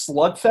even the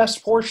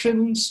slugfest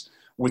portions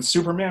with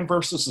Superman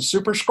versus the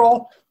Super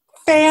Skrull,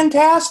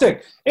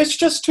 fantastic. It's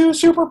just two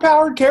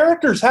superpowered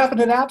characters having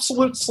an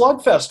absolute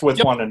slugfest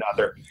with one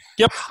another.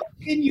 Yep. How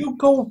can you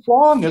go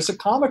wrong as a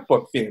comic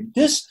book fan?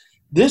 This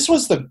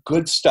was the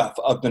good stuff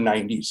of the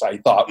 90s, I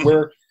thought,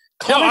 where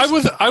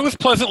I was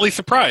pleasantly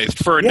surprised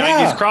for a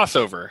 90s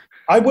crossover.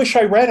 I wish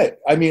I read it.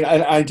 I mean,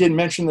 I didn't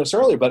mention this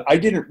earlier, but I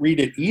didn't read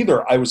it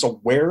either. I was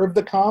aware of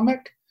the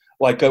comic.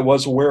 Like, I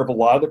was aware of a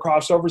lot of the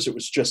crossovers. It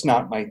was just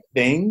not my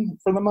thing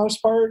for the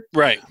most part.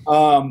 Right.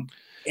 And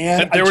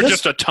there were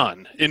just a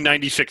ton in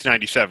 96,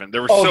 97.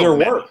 There were there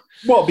many. were.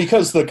 Well,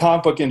 because the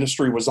comic book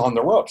industry was on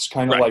the ropes,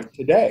 kind of like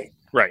today.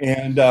 Right.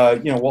 And,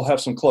 we'll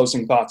have some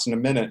closing thoughts in a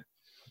minute.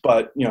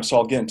 But, so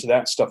I'll get into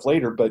that stuff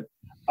later. But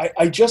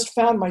I just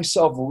found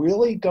myself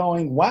really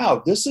going,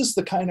 wow, this is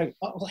the kind of,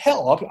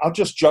 I'll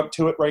just jump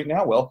to it right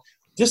now, Will.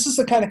 This is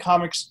the kind of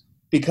comics,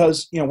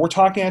 because, we're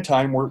talking at a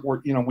time where,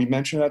 we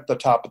mentioned at the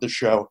top of the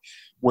show,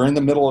 we're in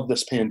the middle of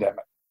this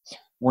pandemic.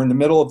 We're in the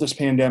middle of this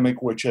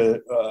pandemic, which,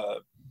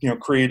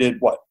 created,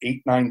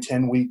 8, 9,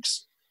 10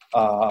 weeks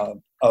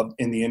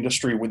in the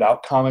industry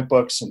without comic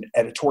books, and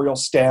editorial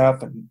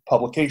staff and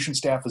publication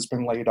staff has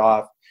been laid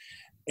off.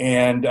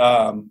 And,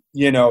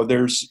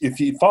 if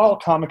you follow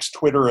comics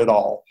Twitter at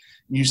all,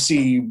 you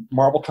see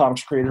Marvel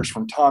Comics creators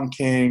from Tom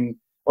King,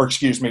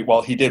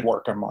 he did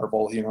work on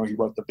Marvel, he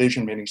wrote the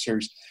Vision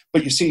miniseries,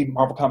 but you see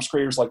Marvel Comics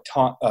creators like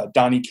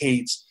Donny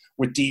Cates,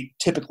 with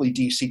typically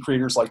DC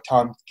creators like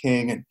Tom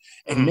King,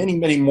 and many,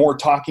 many more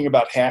talking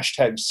about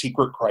hashtag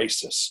Secret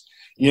Crisis,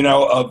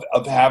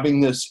 of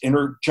having this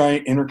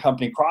giant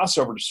intercompany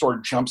crossover to sort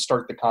of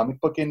jumpstart the comic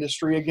book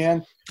industry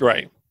again.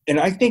 Right. And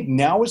I think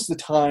now is the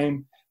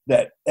time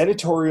that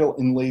editorial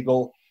and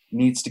legal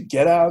needs to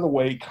get out of the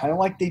way, kind of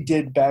like they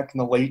did back in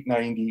the late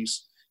 90s,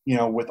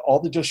 with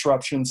all the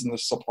disruptions in the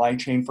supply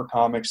chain for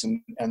comics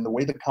and the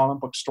way the comic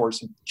book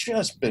stores have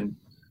just been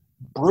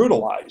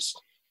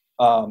brutalized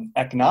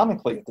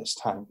economically at this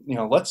time.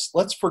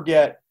 Let's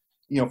forget,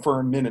 for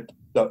a minute,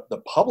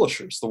 the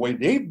publishers, the way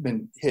they've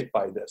been hit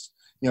by this.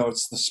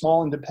 It's the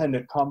small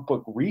independent comic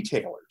book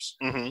retailers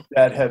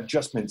that have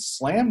just been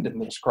slammed in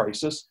this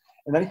crisis.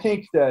 And I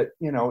think that,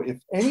 if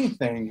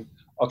anything,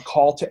 a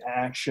call to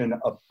action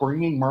of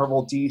bringing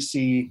Marvel,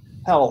 DC,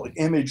 hell,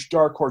 Image,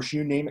 Dark Horse,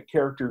 you name it,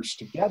 characters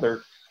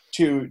together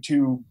to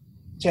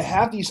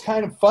have these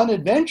kind of fun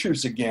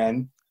adventures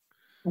again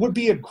would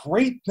be a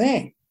great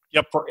thing.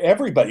 Yep. For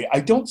everybody.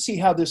 I don't see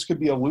how this could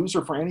be a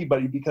loser for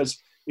anybody, because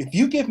if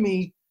you give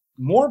me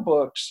more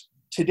books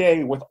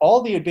today with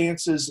all the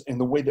advances in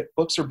the way that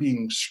books are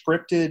being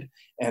scripted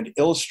and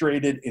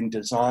illustrated and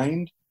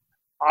designed,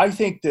 I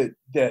think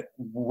that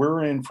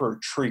we're in for a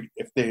treat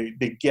if they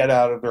get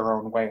out of their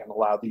own way and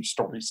allow these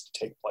stories to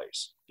take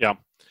place. Yeah.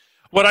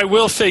 What I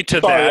will say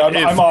to Sorry, that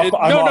I'm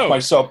off my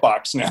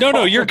soapbox now.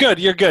 No, you're good.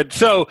 You're good.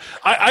 So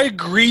I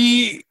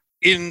agree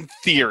in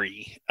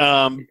theory,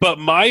 but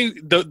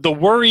the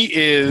worry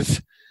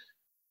is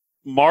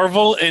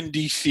Marvel and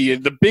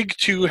DC, the big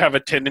two, have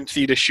a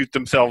tendency to shoot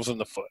themselves in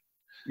the foot.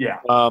 Yeah.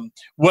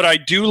 What I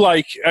do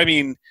like, I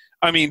mean,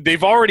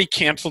 they've already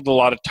canceled a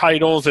lot of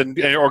titles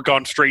or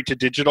gone straight to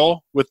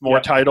digital with more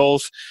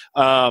titles.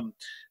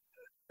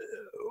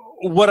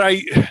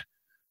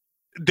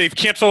 They've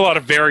canceled a lot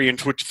of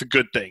variants, which is a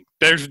good thing.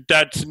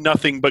 That's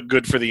nothing but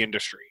good for the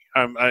industry.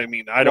 I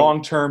don't.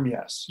 Long term,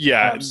 yes.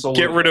 Yeah, absolutely.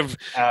 Get rid of.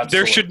 Absolutely.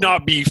 There should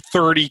not be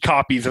 30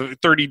 copies of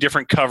 30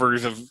 different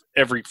covers of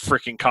every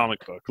freaking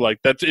comic book. Like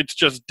it's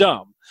just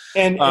dumb.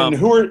 And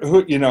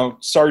who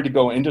sorry to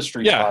go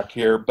industry talk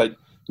here, but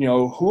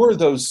who are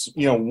those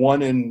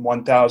 1 in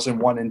 1,000,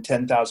 1 in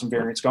 10,000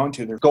 variants going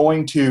to? They're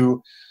going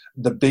to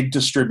the big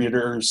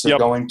distributors. They're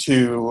going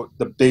to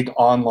the big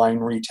online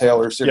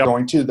retailers. They're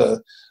going to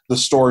the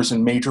stores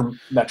in major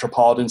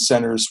metropolitan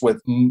centers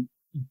with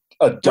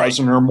a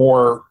dozen or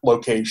more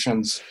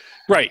locations.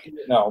 Right.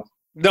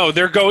 No,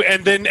 they're going,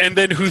 and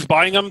then who's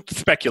buying them?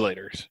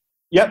 Speculators.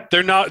 Yep.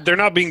 They're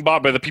not being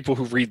bought by the people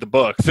who read the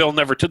book. They'll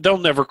never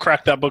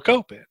crack that book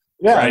open.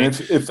 Yeah. Right? And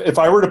if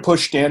I were to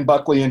push Dan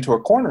Buckley into a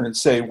corner and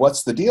say,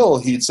 "What's the deal?"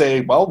 he'd say,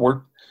 "Well,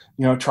 we're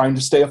trying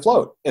to stay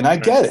afloat." And I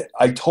get it.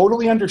 I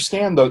totally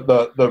understand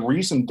the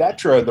raison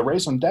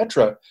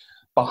d'etre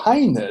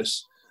behind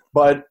this.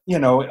 But,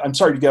 I'm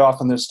sorry to get off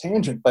on this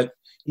tangent, but,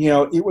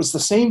 it was the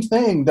same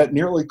thing that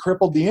nearly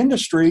crippled the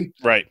industry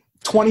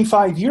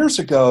 25 years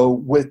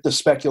ago with the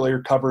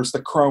speculator covers,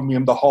 the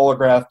chromium, the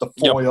holograph, the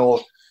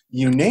foil,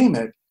 you name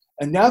it.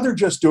 And now they're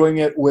just doing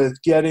it with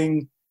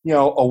getting,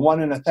 a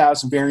 1 in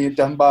 1,000 variant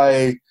done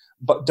by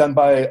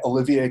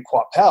Olivier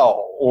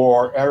Coipel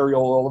or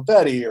Ariel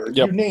Olivetti or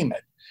you name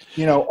it.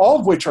 All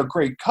of which are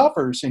great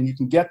covers, and you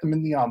can get them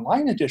in the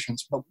online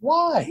editions. But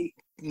why?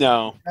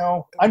 No,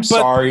 I'm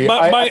sorry.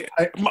 But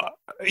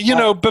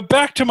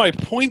back to my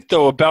point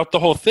though about the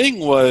whole thing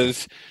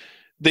was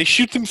they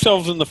shoot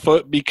themselves in the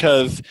foot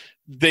because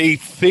they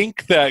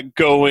think that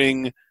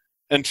going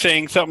and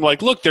saying something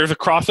like, "Look, there's a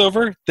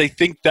crossover," they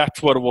think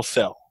that's what it will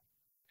sell.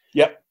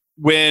 Yep.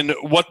 When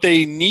what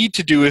they need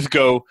to do is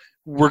go,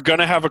 we're going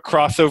to have a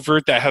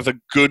crossover that has a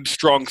good,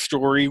 strong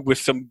story with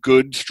some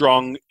good,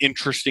 strong,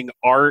 interesting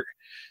art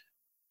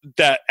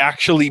that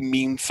actually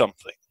means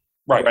something.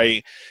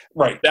 Right.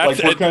 That's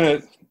like we're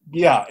going to,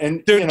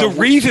 and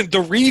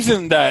the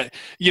reason that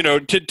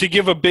to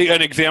give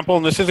an example,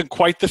 and this isn't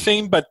quite the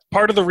same, but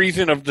part of the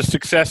reason of the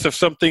success of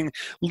something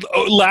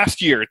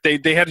last year,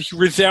 they had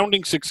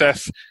resounding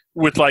success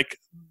with like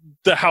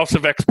the House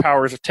of X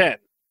Powers of 10.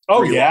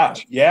 Oh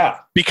yeah.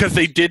 Because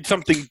they did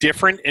something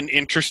different and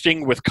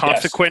interesting with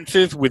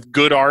consequences, with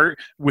good art,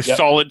 with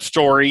solid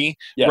story,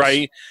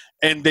 right?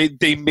 And they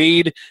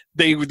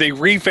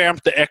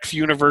revamped the X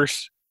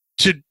universe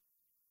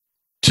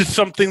to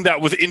something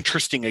that was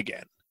interesting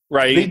again,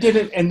 right? They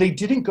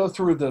didn't go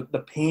through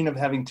the pain of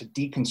having to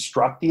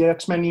deconstruct the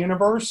X-Men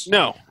universe.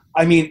 No.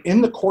 I mean,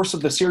 in the course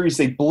of the series,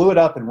 they blew it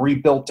up and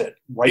rebuilt it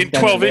in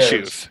 12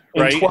 issues,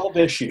 right? In 12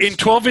 issues. In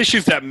 12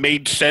 issues that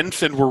made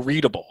sense and were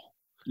readable.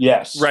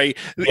 Yes. Right.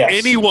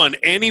 Yes.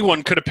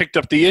 Anyone could have picked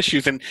up the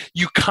issues, and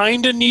you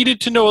kind of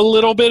needed to know a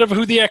little bit of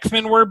who the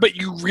X-Men were, but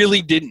you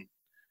really didn't.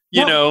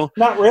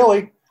 Not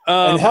really.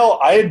 And hell,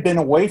 I had been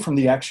away from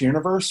the X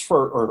universe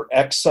or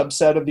X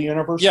subset of the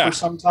universe for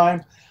some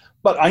time,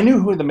 but I knew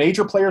who the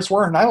major players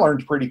were, and I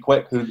learned pretty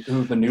quick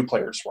who the new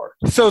players were.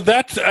 So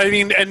that's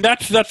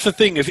the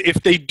thing is if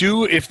they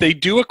do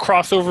a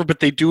crossover, but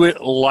they do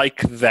it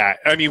like that.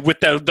 I mean, with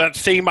that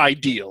same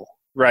ideal.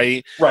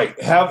 Right.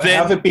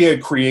 Have it be a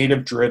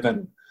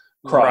creative-driven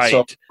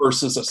crossover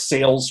versus a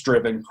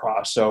sales-driven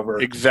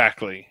crossover.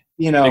 Exactly.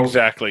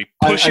 Exactly.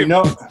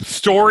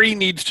 Story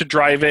needs to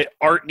drive it.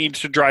 Art needs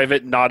to drive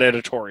it, not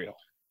editorial.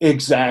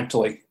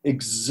 Exactly.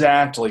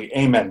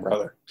 Amen,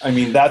 brother. I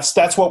mean,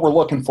 that's what we're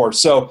looking for.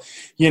 So,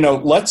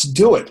 let's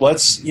do it.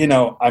 Let's,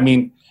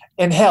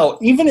 and hell,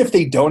 even if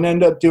they don't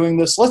end up doing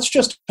this, let's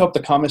just hope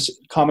the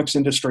comics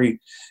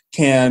industry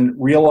can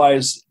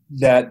realize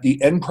that the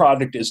end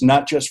product is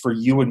not just for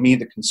you and me,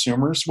 the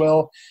consumers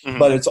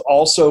but it's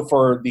also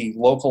for the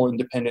local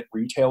independent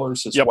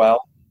retailers as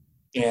well.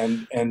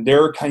 And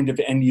they're kind of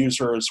end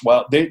user as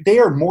well. They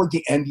are more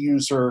the end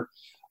user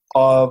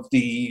of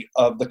the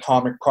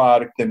comic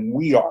product than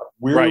we are.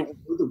 We're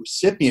the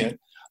recipient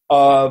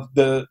of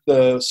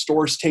the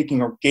stores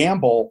taking a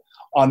gamble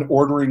on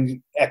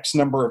ordering X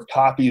number of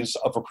copies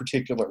of a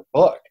particular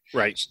book.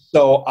 Right.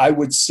 So I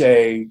would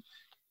say,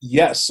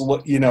 yes,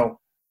 look,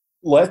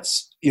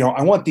 let's,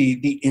 I want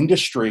the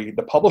industry,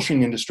 the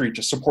publishing industry,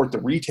 to support the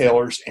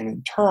retailers, and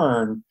in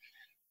turn,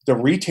 the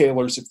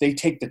retailers, if they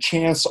take the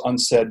chance on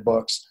said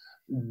books,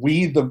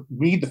 we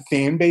the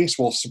fan base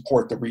will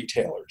support the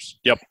retailers.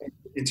 Yep.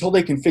 Until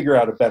they can figure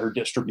out a better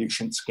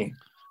distribution scheme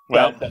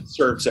that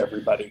serves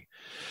everybody.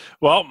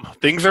 Well,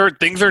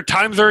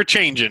 times are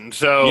changing.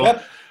 So.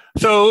 Yep.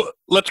 So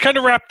let's kind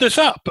of wrap this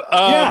up.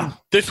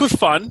 This was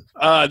fun.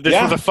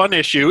 This was a fun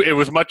issue. It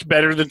was much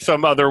better than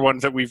some other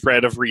ones that we've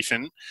read of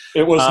recent.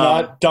 It was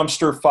not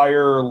dumpster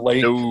fire,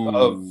 lake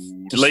of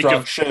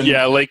destruction.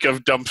 Lake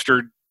of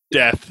dumpster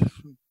death.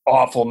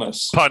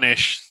 Awfulness.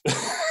 Punish.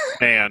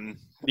 Man.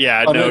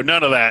 Yeah, no,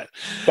 none of that.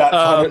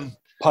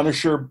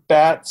 Punisher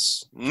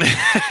bats.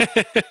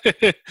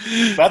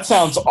 That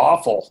sounds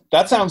awful.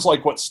 That sounds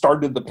like what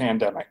started the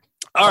pandemic.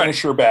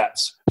 Punisher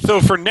bats. So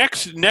for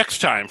next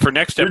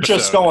episode, you're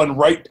just going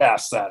right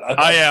past that.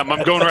 I am.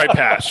 I'm going right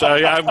past.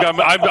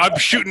 I'm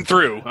shooting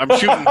through. I'm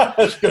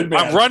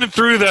running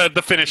through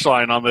the finish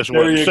line on this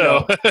one.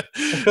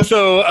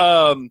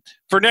 So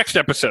for next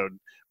episode,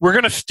 we're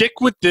going to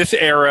stick with this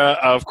era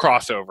of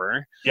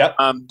crossover. Yep.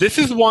 This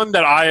is one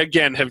that I,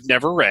 again, have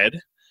never read,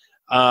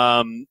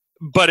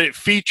 but it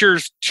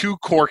features two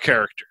core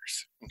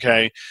characters.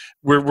 Okay,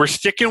 we're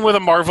sticking with a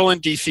Marvel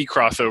and DC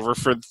crossover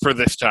for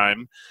this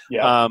time.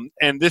 Yeah.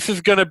 And this is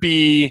going to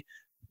be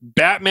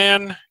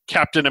Batman,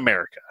 Captain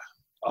America.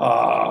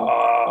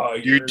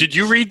 Did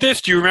you read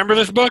this? Do you remember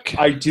this book?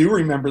 I do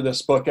remember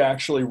this book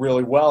actually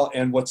really well.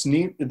 And what's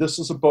neat, this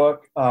is a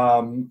book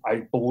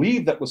I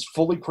believe that was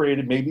fully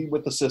created, maybe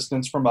with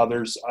assistance from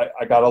others.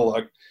 I got to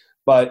look,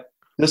 but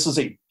this is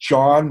a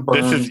John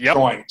Byrne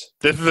joint.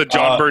 This is a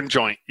John Byrne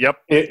joint. Yep.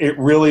 It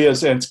really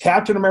is. And it's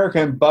Captain America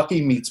and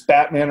Bucky meets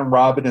Batman and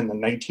Robin in the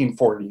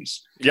 1940s.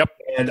 Yep.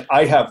 And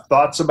I have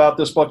thoughts about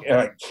this book, and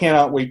I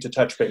cannot wait to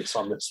touch base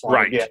on this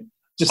one again.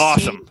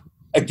 Awesome.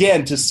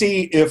 To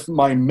see if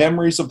my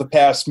memories of the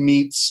past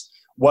meets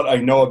what I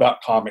know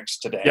about comics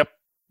today.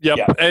 Yep.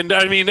 And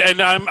I mean, and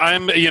I'm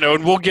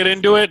and we'll get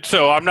into it,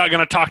 so I'm not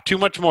going to talk too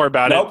much more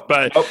about it,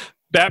 but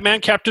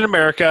Batman, Captain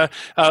America.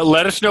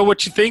 Let us know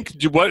what you think.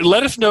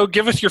 Let us know.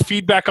 Give us your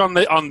feedback on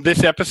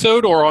this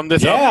episode or on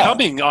this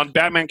upcoming on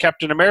Batman,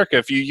 Captain America.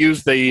 If you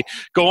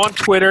go on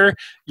Twitter,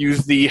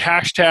 use the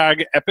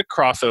hashtag Epic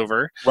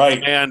Crossover,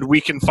 right? And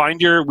we can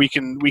find your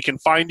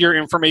find your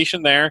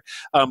information there.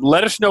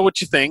 Let us know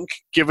what you think.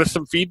 Give us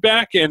some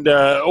feedback, and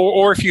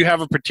or if you have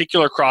a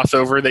particular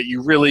crossover that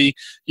you really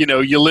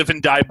you live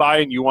and die by,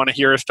 and you want to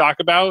hear us talk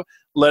about.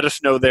 Let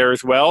us know there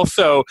as well.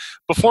 So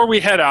before we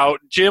head out,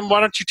 Jim, why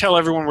don't you tell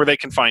everyone where they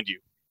can find you?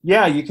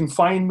 Yeah, you can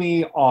find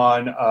me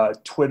on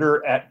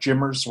Twitter at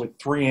Jimmers with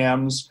 3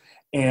 M's,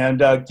 and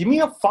give me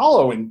a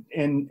follow and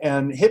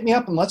hit me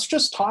up, and let's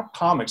just talk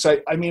comics.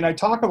 I mean, I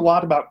talk a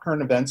lot about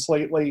current events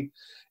lately,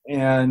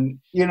 and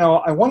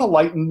I want to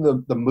lighten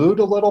the mood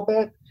a little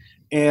bit,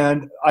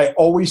 and I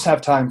always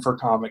have time for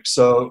comics.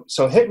 So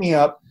hit me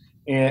up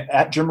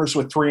at Jimmers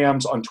with 3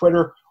 M's on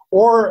Twitter.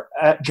 Or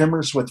at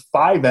Jimmers with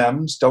 5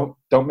 M's.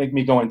 Don't make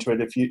me go into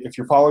it. If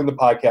you're following the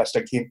podcast,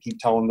 I can't keep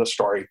telling the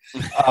story.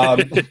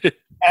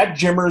 At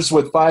Jimmers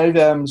with 5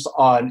 M's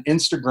on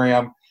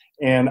Instagram,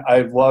 and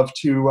I'd love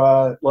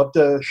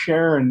to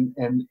share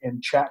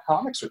and chat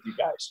comics with you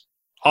guys.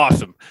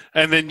 Awesome.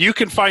 And then you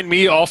can find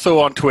me also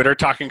on Twitter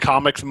talking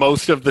comics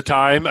most of the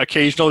time,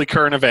 occasionally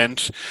current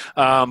events.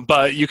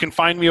 But you can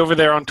find me over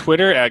there on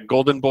Twitter at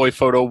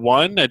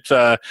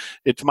GoldenBoyPhoto1.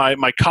 It's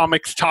my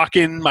comics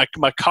talking, my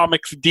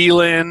comics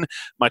dealing,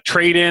 my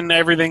trading,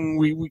 everything.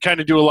 We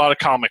kind of do a lot of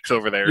comics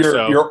over there.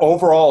 You're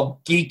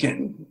overall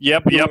geeking.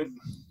 Yep.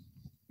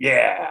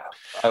 Yeah.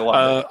 I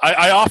love it.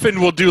 I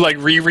often will do like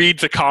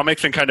rereads of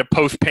comics and kind of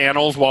post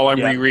panels while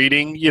I'm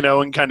rereading,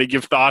 and kind of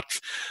give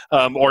thoughts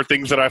or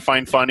things that I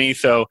find funny.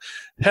 So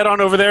head on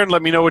over there and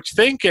let me know what you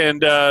think,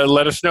 and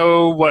let us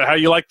know how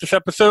you like this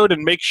episode,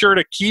 and make sure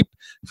to keep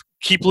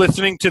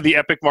listening to the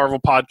Epic Marvel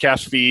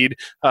podcast feed.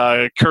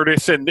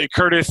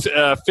 Curtis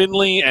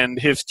Finley and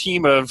his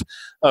team of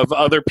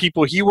other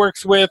people he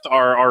works with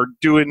are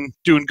doing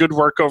good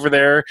work over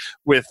there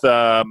with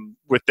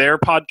their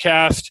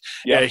podcast.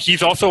 Yeah.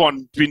 He's also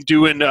been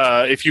doing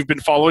if you've been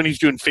following, he's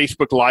doing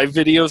Facebook Live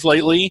videos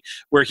lately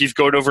where he's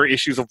going over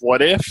issues of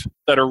What If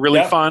that are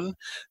really fun.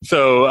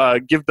 So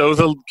give those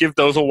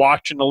a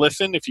watch and a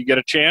listen if you get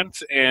a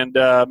chance. And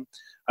I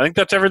think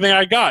that's everything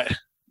I got.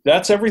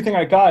 That's everything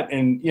I got.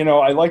 And,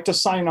 I like to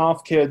sign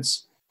off,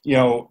 kids,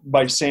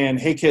 by saying,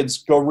 hey,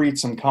 kids, go read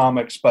some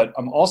comics. But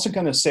I'm also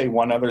going to say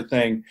one other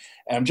thing,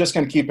 and I'm just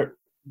going to keep it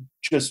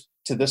just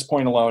to this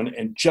point alone,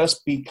 and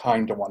just be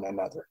kind to one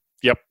another.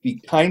 Yep. Be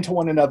kind to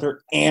one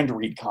another and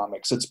read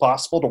comics. It's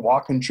possible to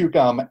walk and chew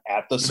gum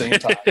at the same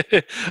time.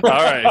 All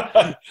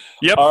right.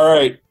 Yep. All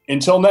right.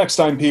 Until next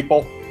time,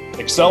 people,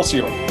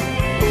 Excelsior.